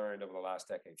I learned over the last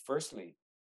decade. Firstly,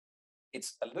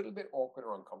 it's a little bit awkward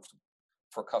or uncomfortable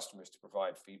for customers to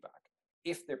provide feedback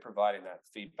if they're providing that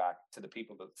feedback to the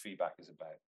people that the feedback is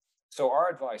about. So our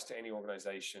advice to any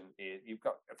organization is you've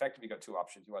got effectively got two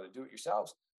options. You either do it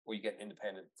yourselves or you get an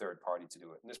independent third party to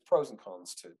do it. And there's pros and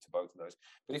cons to both of those.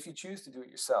 But if you choose to do it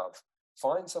yourself,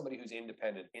 find somebody who's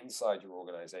independent inside your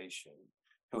organization,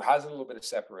 who has a little bit of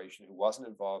separation, who wasn't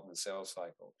involved in the sales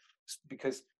cycle.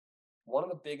 Because one of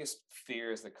the biggest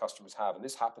fears that customers have, and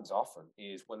this happens often,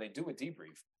 is when they do a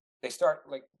debrief, they start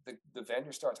like the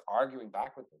vendor starts arguing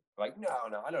back with them. Like, no,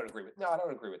 I don't agree with. No, I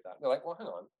don't agree with that. They're like, well, hang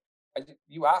on.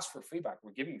 You asked for feedback.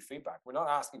 We're giving you feedback. We're not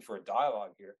asking for a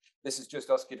dialogue here. This is just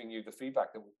us giving you the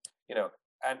feedback that we, you know,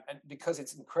 and because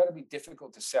it's incredibly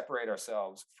difficult to separate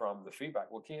ourselves from the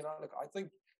feedback. Well, Kean, look, I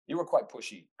think you were quite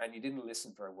pushy and you didn't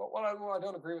listen very well. Well, I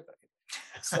don't agree with that.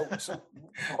 So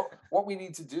what we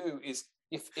need to do is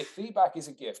if feedback is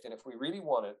a gift and if we really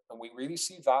want it and we really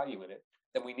see value in it,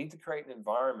 then we need to create an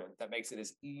environment that makes it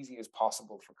as easy as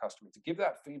possible for customers to give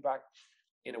that feedback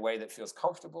in a way that feels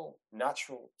comfortable,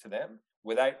 natural to them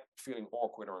without feeling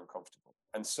awkward or uncomfortable.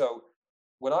 And so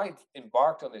when I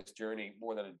embarked on this journey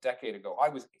more than a decade ago, I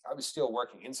was still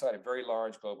working inside a very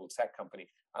large global tech company,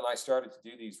 and I started to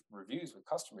do these reviews with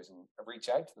customers and reach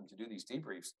out to them to do these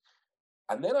debriefs.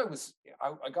 And then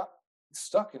I got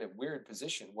stuck in a weird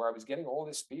position where I was getting all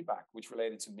this feedback, which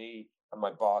related to me and my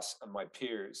boss and my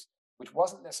peers, which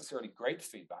wasn't necessarily great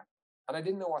feedback. And I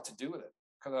didn't know what to do with it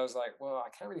because I was like, well, I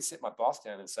can't really sit my boss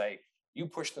down and say, you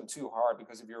pushed them too hard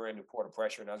because of your end report of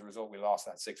pressure. And as a result, we lost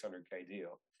that 600K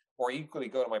deal. Or equally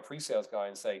go to my pre-sales guy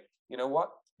and say, you know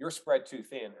what, you're spread too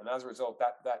thin. And as a result,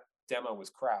 that demo was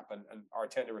crap and our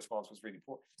tender response was really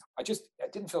poor. I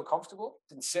didn't feel comfortable,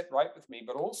 didn't sit right with me,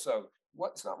 but also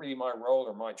what's not really my role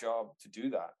or my job to do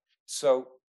that. So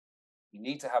you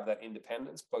need to have that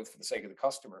independence, both for the sake of the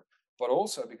customer, but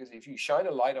also because if you shine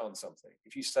a light on something,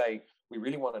 if you say, we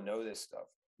really want to know this stuff,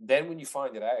 then when you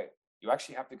find it out, you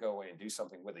actually have to go away and do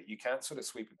something with it. You can't sort of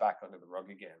sweep it back under the rug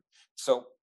again. So,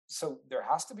 so there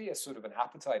has to be a sort of an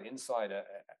appetite inside a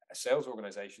sales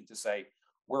organization to say,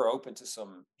 we're open to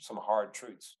some hard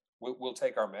truths. We'll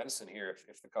take our medicine here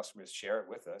if the customers share it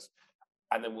with us,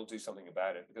 and then we'll do something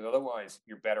about it because otherwise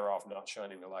you're better off not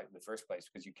shining the light in the first place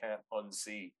because you can't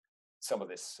unsee some of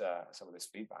this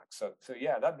feedback. So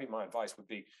yeah, that'd be my advice would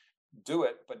be do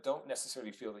it, but don't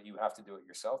necessarily feel that you have to do it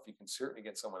yourself. You can certainly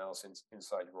get someone else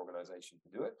inside your organization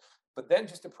to do it, but then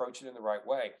just approach it in the right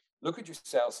way. Look at your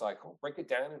sales cycle, break it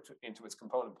down into its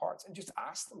component parts, and just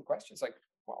ask them questions like,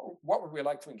 what would we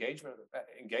like to engage with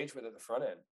at the front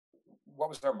end? What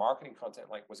was our marketing content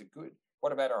like? Was it good?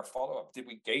 What about our follow up? Did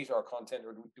we gate our content,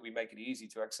 or do we make it easy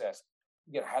to access?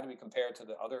 How do we compare to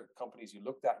the other companies you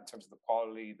looked at in terms of the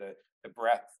quality, the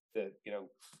breadth, the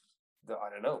I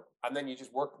don't know. And then you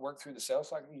just work through the sales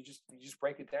cycle. You just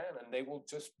break it down, and they will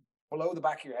just blow the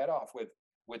back of your head off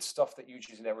with stuff that you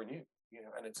just never knew.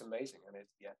 And it's amazing. And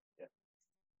it's yeah,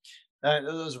 yeah,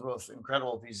 Those are both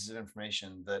incredible pieces of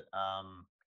information that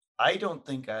I don't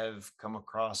think I've come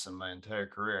across in my entire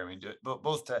career. I mean,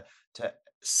 both to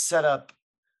set up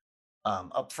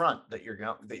upfront that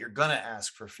you're gonna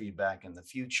ask for feedback in the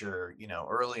future,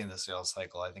 early in the sales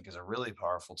cycle, I think is a really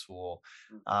powerful tool.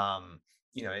 mm,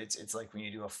 It's like when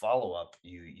you do a follow up,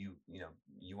 you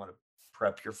want to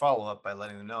prep your follow up by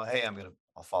letting them know, hey,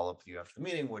 I'll follow up with you after the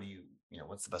meeting. What do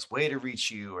what's the best way to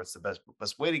reach you, or it's the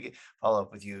best way to get follow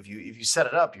up with you. If you set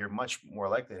it up, you're much more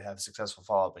likely to have successful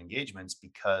follow up engagements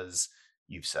because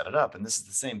you've set it up. And this is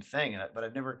the same thing. But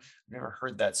I've never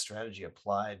heard that strategy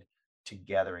applied to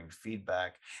gathering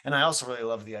feedback. And I also really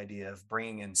love the idea of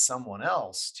bringing in someone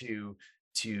else to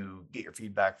get your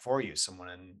feedback for you. Someone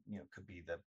in, could be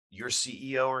the your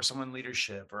CEO or someone in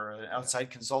leadership or an yeah. outside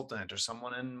consultant or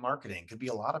someone in marketing. Could be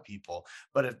a lot of people,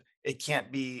 but it can't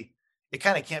be it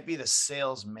kind of can't be the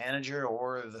sales manager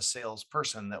or the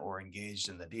salesperson that were engaged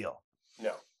in the deal.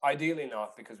 No, ideally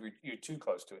not, because you're too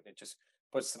close to it. It just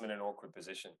puts them in an awkward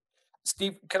position.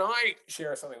 Steve, can I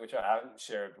share something which I haven't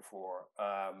shared before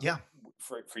Yeah.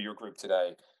 for your group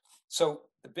today? So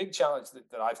the big challenge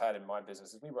that I've had in my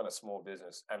business is we run a small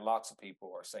business, and lots of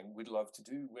people are saying we'd love to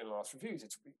do win loss reviews.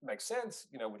 It makes sense,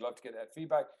 we'd love to get that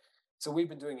feedback. So we've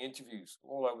been doing interviews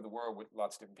all over the world with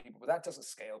lots of different people, but that doesn't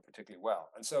scale particularly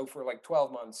well. And so for like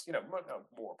 12 months, no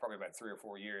more, probably about 3 or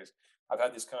 4 years, I've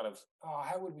had this kind of, oh,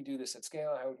 how would we do this at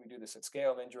scale? How would we do this at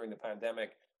scale? And then during the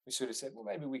pandemic, we sort of said, well,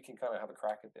 maybe we can kind of have a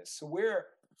crack at this. So we're,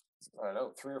 I don't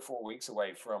know, 3 or 4 weeks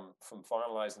away from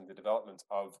finalizing the development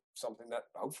of something that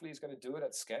hopefully is going to do it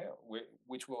at scale,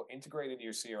 which will integrate into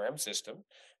your CRM system,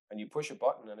 and you push a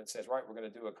button and it says, right, we're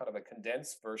going to do a kind of a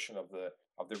condensed version of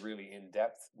the really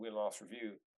in-depth win loss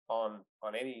review on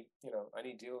any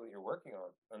any deal that you're working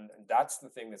on, and that's the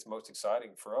thing that's most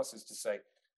exciting for us is to say,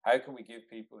 how can we give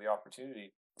people the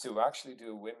opportunity to actually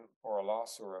do a win or a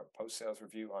loss or a post sales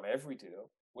review on every deal,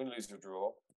 win, lose, or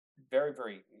draw, very,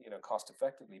 very cost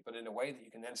effectively, but in a way that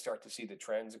you can then start to see the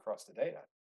trends across the data.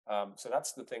 So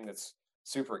that's the thing that's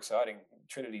super exciting.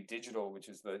 Trinity Digital, which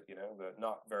is the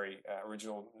not very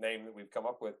original name that we've come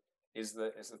up with, is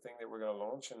the thing that we're going to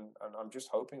launch, and I'm just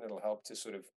hoping it'll help to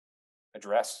sort of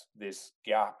address this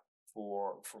gap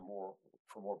for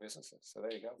more businesses. So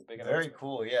there you go, the big Very announcement.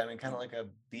 cool. Yeah, I mean, kind of Mm. like a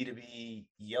B2B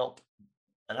Yelp,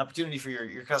 an opportunity for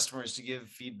your customers to give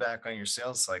feedback on your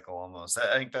sales cycle almost.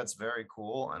 I think that's very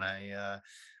cool, and I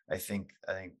think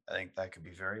that could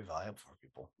be very valuable for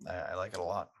people. I like it a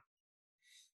lot.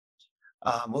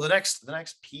 Well, the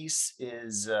next piece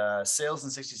is sales in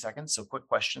 60 seconds. So quick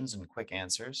questions and quick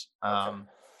answers. Okay.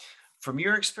 From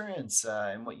your experience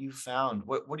and what you found,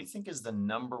 what do you think is the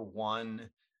number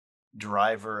one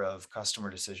driver of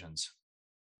customer decisions?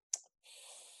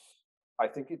 I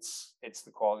think it's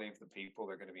the quality of the people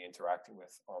they're going to be interacting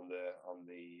with on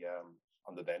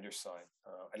the vendor side.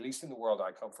 At least in the world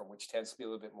I come from, which tends to be a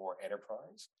little bit more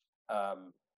enterprise.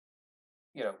 Um,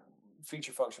 you know,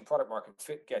 Feature function product market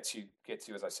fit gets you,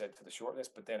 as I said, to the short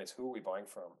list. But then it's who are we buying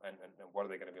from, and what are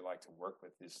they going to be like to work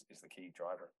with is the key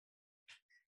driver.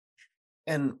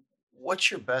 And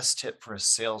what's your best tip for a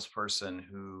salesperson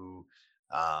who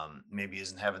maybe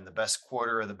isn't having the best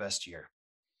quarter or the best year?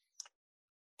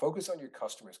 Focus on your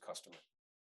customer's customer.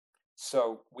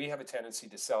 So we have a tendency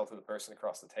to sell to the person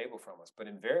across the table from us, but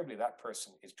invariably that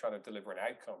person is trying to deliver an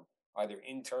outcome either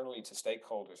internally to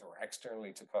stakeholders or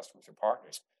externally to customers or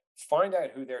partners. Find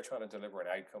out who they're trying to deliver an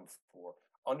outcome for.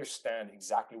 Understand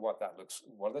exactly what that looks.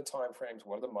 What are the time frames?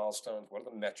 What are the milestones? What are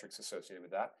the metrics associated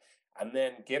with that? And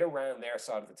then get around their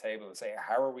side of the table and say,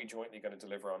 how are we jointly going to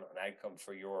deliver on an outcome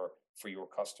for your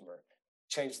customer?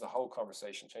 Change the whole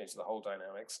conversation, change the whole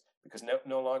dynamics, because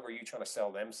no longer are you trying to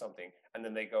sell them something and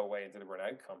then they go away and deliver an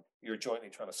outcome. You're jointly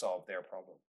trying to solve their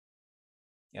problem.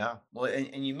 Yeah. Well,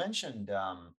 and you mentioned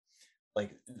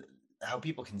like how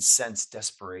people can sense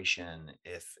desperation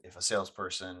if a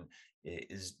salesperson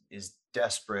is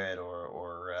desperate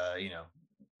or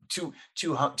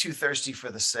too thirsty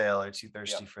for the sale or too Yeah.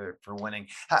 thirsty for winning.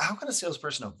 How can a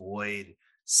salesperson avoid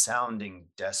sounding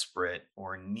desperate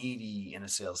or needy in a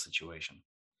sales situation?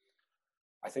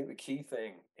 I think the key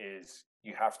thing is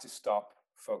you have to stop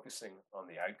focusing on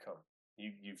the outcome.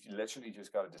 You've literally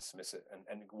just got to dismiss it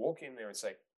and walk in there and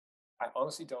say, I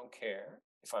honestly don't care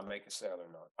if I make a sale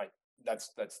or not. That's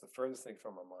the furthest thing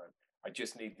from my mind. I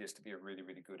just need this to be a really,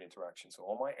 really good interaction. So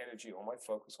all my energy, all my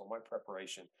focus, all my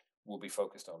preparation will be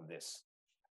focused on this.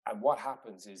 And what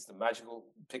happens is the magical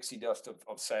pixie dust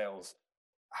of sales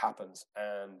happens,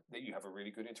 and that you have a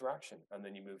really good interaction, and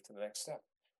then you move to the next step.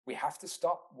 We have to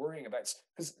stop worrying about,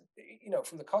 because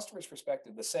from the customer's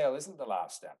perspective, the sale isn't the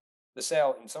last step. The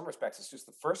sale, in some respects, is just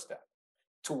the first step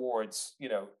towards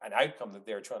an outcome that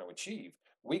they're trying to achieve.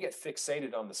 We get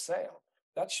fixated on the sale.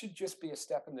 That should just be a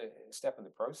step in the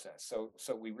process.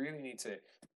 So we really need to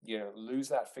lose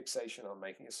that fixation on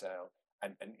making a sale,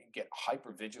 and get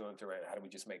hyper vigilant around how do we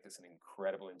just make this an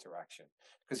incredible interaction.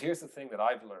 Because here's the thing that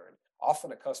I've learned: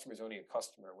 often a customer is only a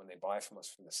customer when they buy from us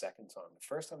for the second time. The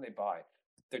first time they buy,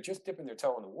 they're just dipping their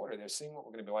toe in the water. They're seeing what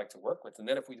we're going to be like to work with, and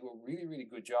then if we do a really, really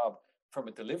good job from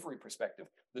a delivery perspective,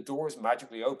 the doors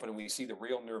magically open and we see the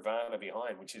real nirvana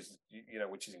behind, which is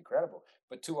incredible.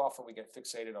 But too often we get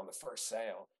fixated on the first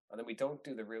sale, and then we don't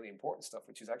do the really important stuff,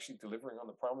 which is actually delivering on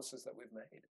the promises that we've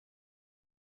made.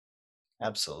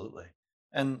 Absolutely.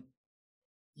 And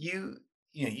you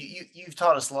you've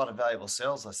taught us a lot of valuable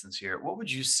sales lessons here. What would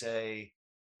you say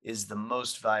is the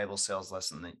most valuable sales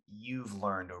lesson that you've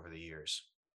learned over the years?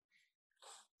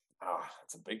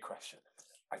 That's a big question.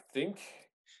 I think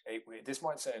this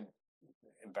might sound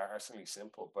embarrassingly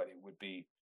simple, but it would be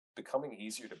becoming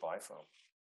easier to buy from.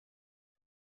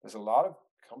 There's a lot of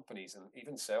companies and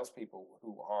even salespeople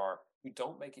who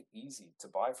don't make it easy to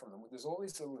buy from them. There's all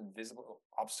these little invisible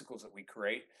obstacles that we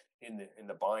create in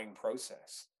the buying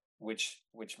process, which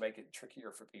make it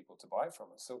trickier for people to buy from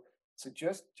us. So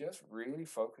just really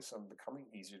focus on becoming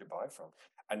easier to buy from,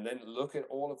 and then look at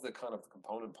all of the kind of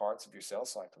component parts of your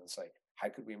sales cycle and say, how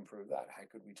could we improve that? How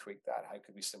could we tweak that? How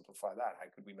could we simplify that? How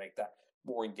could we make that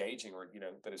more engaging, or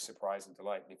that is surprise and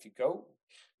delight. And if you go,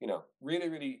 really,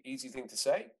 really easy thing to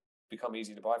say, become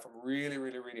easy to buy from, really,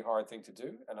 really, really hard thing to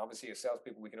do. And obviously, as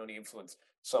salespeople, we can only influence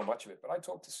so much of it. But I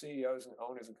talk to CEOs and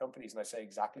owners and companies, and I say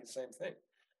exactly the same thing.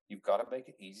 You've got to make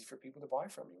it easy for people to buy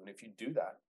from you, and if you do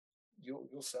that,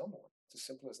 you'll sell more. It's as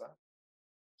simple as that.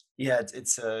 Yeah,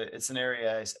 it's an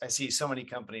area I see so many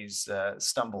companies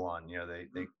stumble on. You know,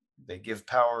 they give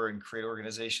power and create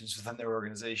organizations within their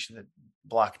organization that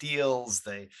block deals.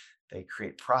 They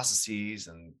create processes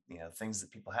and things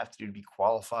that people have to do to be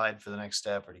qualified for the next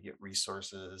step or to get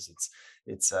resources.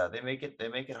 It's they make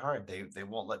it hard. They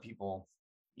won't let people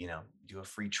do a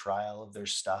free trial of their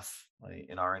stuff, like,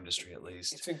 in our industry at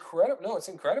least. It's incredible. No, it's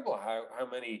incredible how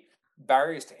many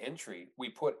barriers to entry we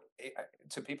put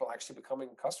to people actually becoming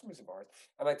customers of ours.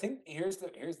 And I think here's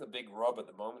the big rub at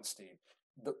the moment, Steve.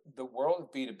 The world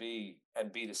of B2B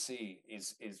and B2C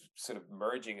is sort of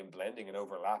merging and blending and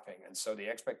overlapping. And so the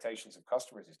expectations of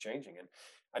customers is changing.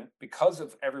 And because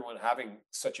of everyone having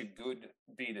such a good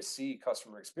B2C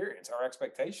customer experience, our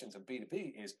expectations of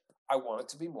B2B is, I want it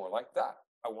to be more like that.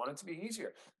 I want it to be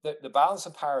easier. The balance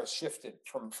of power has shifted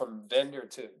from vendor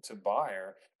to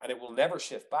buyer, and it will never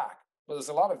shift back. But there's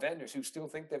a lot of vendors who still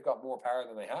think they've got more power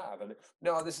than they have. And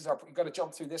no, this is our, you've got to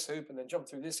jump through this hoop and then jump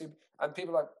through this hoop. And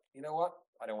people are like, you know what?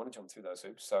 I don't want to jump through those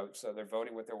hoops. So they're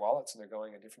voting with their wallets and they're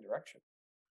going a different direction.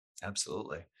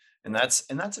 Absolutely. And Yeah,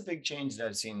 that's a big change that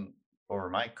I've seen over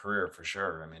my career for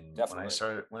sure. I mean,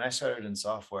 definitely. when I started in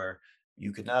software,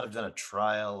 you could not have done a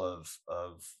trial of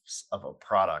a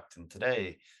product. And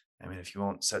today, I mean, if you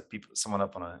won't set someone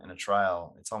up on a in a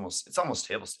trial, it's almost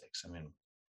table stakes. I mean,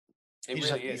 It you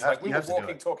just have really is. you have Like we you were have to do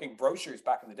walking, it. talking brochures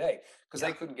back in the day because they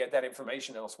Yeah. couldn't get that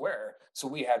information elsewhere. So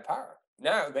we had power.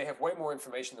 Now they have way more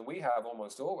information than we have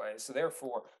almost always. So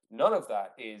therefore, none of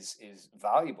that is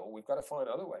valuable. We've got to find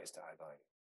other ways to add value.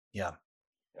 Yeah.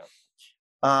 Yeah.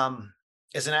 Um,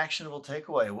 as an actionable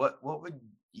takeaway, what would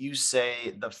you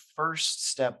say the first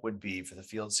step would be for the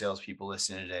field salespeople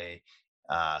listening today,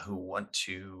 who want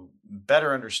to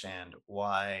better understand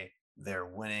why they're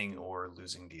winning or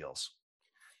losing deals?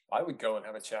 I would go and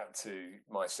have a chat to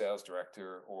my sales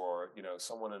director, or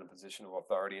someone in a position of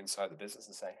authority inside the business,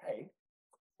 and say, "Hey,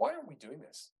 why aren't we doing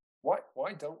this?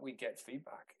 Why don't we get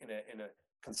feedback in a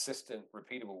consistent,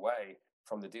 repeatable way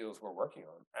from the deals we're working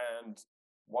on? And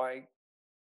why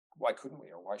why couldn't we,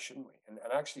 or why shouldn't we? And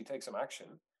actually take some action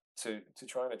to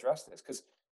try and address this, because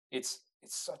it's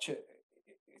such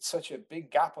a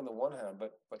big gap on the one hand,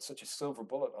 but such a silver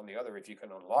bullet on the other if you can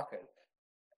unlock it.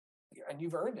 And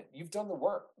you've earned it. You've done the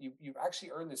work. You've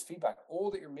actually earned this feedback.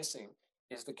 All that you're missing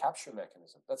is the capture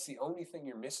mechanism. That's the only thing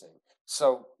you're missing.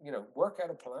 So, work out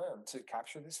a plan to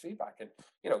capture this feedback. And,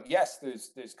 yes,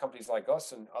 there's companies like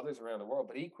us and others around the world,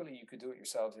 but equally you could do it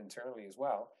yourselves internally as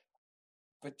well.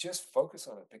 But just focus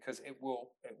on it, because it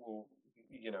will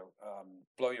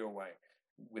blow you away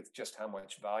with just how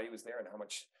much value is there and how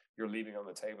much you're leaving on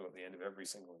the table at the end of every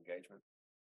single engagement.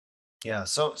 Yeah,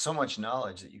 so much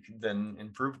knowledge that you can then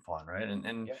improve upon, right?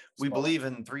 And Yeah, we spot on. believe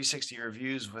in 360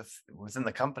 reviews within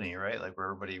the company, right? Like where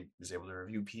everybody is able to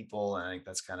review people, and I think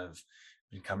that's kind of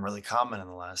become really common in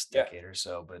the last Yeah. decade or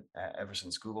so. But ever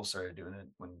since Google started doing it,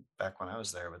 when I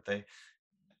was there, but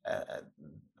uh,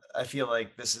 I feel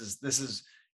like this is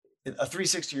a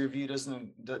 360 review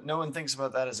no one thinks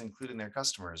about that as including their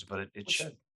customers, but it Which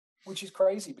should. which is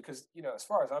crazy, because, as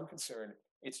far as I'm concerned,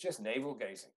 it's just navel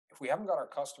gazing. If we haven't got our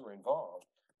customer involved,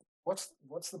 what's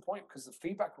the point? Because the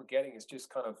feedback we're getting is just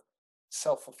kind of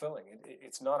self-fulfilling.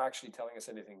 It's not actually telling us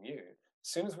anything new. As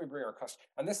soon as we bring our customer,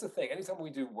 and that's the thing, anytime we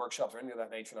do workshops or anything of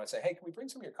that nature, and I say, hey, can we bring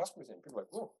some of your customers in? People are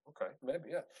like, oh, okay, maybe,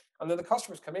 yeah. And then the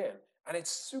customers come in, and it's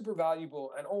super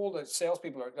valuable, and all the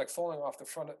salespeople are like falling off the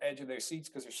front edge of their seats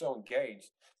because they're so engaged.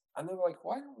 And they're like,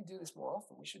 why don't we do this more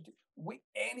often? We should do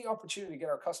any opportunity to get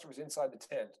our customers inside the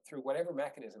tent through whatever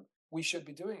mechanism, we should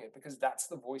be doing it, because that's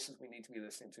the voices we need to be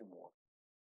listening to more.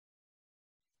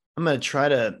 I'm going to try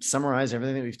to summarize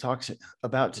everything that we've talked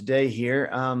about today here.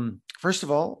 First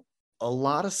of all, a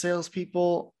lot of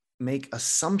salespeople make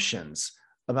assumptions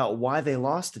about why they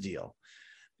lost a deal.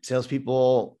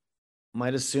 Salespeople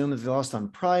might assume that they lost on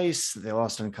price, that they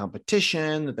lost on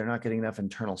competition, that they're not getting enough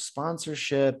internal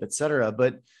sponsorship, et cetera.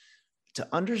 But to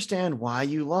understand why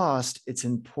you lost, it's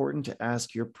important to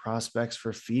ask your prospects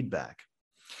for feedback.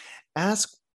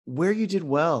 Ask where you did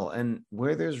well and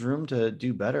where there's room to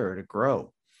do better or to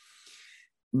grow.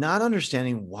 Not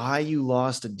understanding why you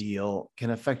lost a deal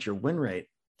can affect your win rate.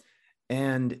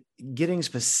 And getting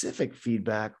specific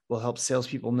feedback will help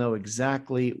salespeople know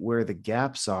exactly where the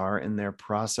gaps are in their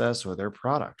process or their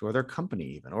product or their company,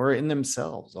 even, or in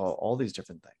themselves, all these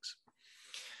different things.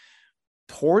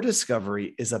 Poor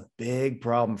discovery is a big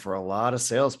problem for a lot of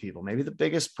salespeople, maybe the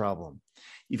biggest problem.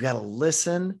 You've got to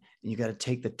listen and you've got to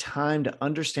take the time to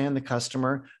understand the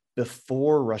customer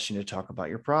before rushing to talk about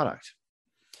your product.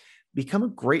 Become a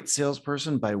great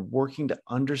salesperson by working to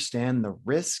understand the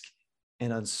risk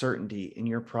and uncertainty in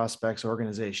your prospects'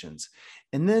 organizations,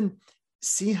 and then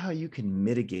see how you can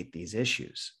mitigate these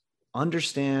issues.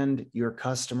 Understand your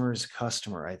customer's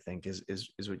customer, I think, is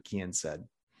what Kian said.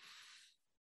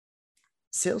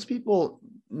 Salespeople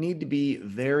need to be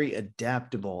very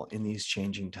adaptable in these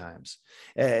changing times.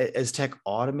 As tech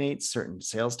automates certain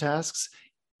sales tasks,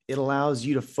 it allows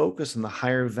you to focus on the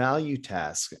higher value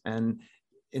tasks. And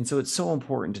so it's so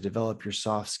important to develop your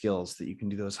soft skills that you can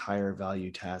do those higher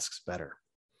value tasks better.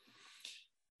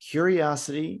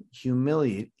 Curiosity,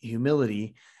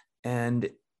 humility, and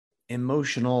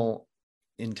emotional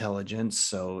intelligence,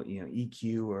 so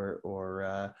EQ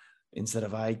or instead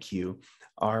of IQ,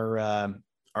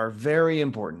 are very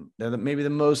important. They're maybe the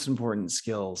most important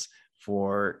skills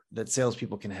for that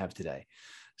salespeople can have today.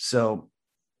 So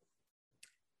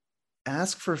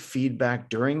ask for feedback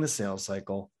during the sales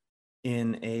cycle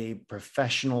in a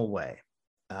professional way,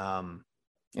 and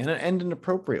an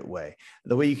appropriate way.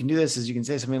 The way you can do this is you can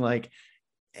say something like,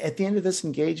 at the end of this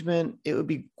engagement, it would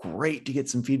be great to get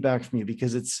some feedback from you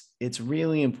because it's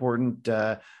really important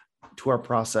to our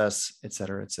process, et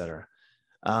cetera, et cetera.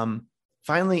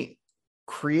 Finally,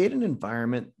 create an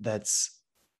environment that's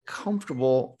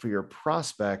comfortable for your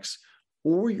prospects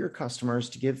or your customers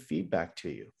to give feedback to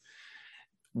you.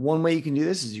 One way you can do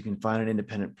this is you can find an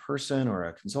independent person or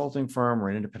a consulting firm or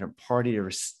an independent party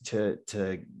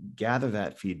to gather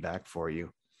that feedback for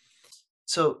you.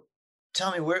 So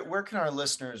tell me, where can our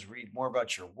listeners read more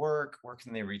about your work? Where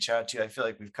can they reach out to you? I feel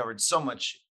like we've covered so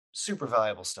much super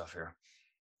valuable stuff here.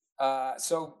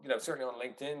 So certainly on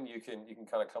LinkedIn, you can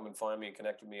kind of come and find me and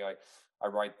connect with me. I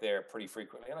write there pretty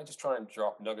frequently, and I just try and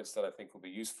drop nuggets that I think will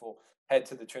be useful. Head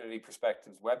to the Trinity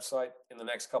Perspectives website. In the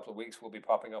next couple of weeks, we'll be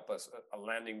popping up as a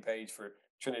landing page for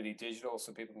Trinity Digital,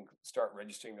 so people can start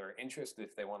registering their interest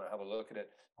if they want to have a look at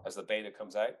it as the beta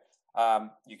comes out.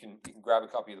 You can grab a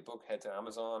copy of the book, head to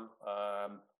Amazon,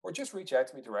 or just reach out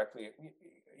to me directly.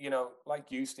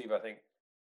 Like you, Steve, I think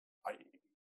I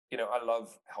I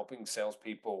love helping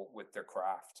salespeople with their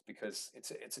craft because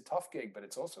it's a tough gig, but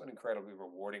it's also an incredibly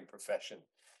rewarding profession.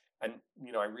 And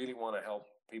I really want to help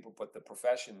people put the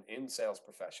profession in sales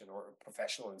profession or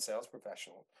professional in sales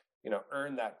professional.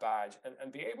 Earn that badge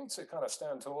and be able to kind of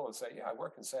stand tall and say, yeah, I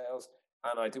work in sales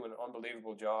and I do an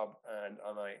unbelievable job and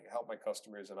I help my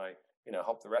customers and I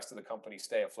help the rest of the company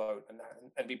stay afloat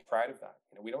and be proud of that.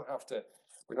 We don't have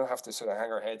to sort of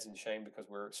hang our heads in shame because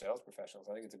we're sales professionals.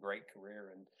 I think it's a great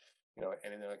career, and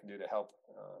anything I can do to help,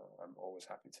 I'm always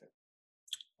happy to.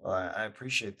 Well, I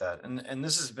appreciate that, and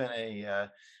this has been a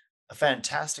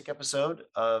fantastic episode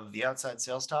of the Outside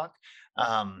Sales Talk.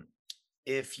 Um,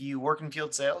 if you work in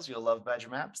field sales, you'll love Badger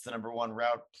Maps, the number one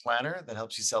route planner that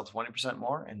helps you sell 20%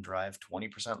 more and drive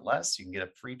 20% less. You can get a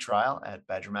free trial at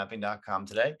badgermapping.com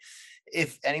today.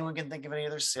 If anyone can think of any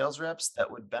other sales reps that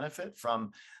would benefit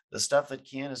from the stuff that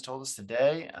Kian has told us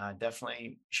today,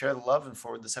 definitely share the love and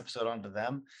forward this episode on to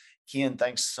them. Kian,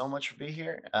 thanks so much for being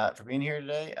here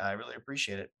today. I really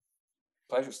appreciate it.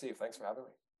 Pleasure, Steve. Thanks for having me.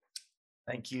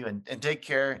 Thank you, and take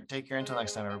care. Take care until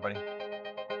next time, everybody.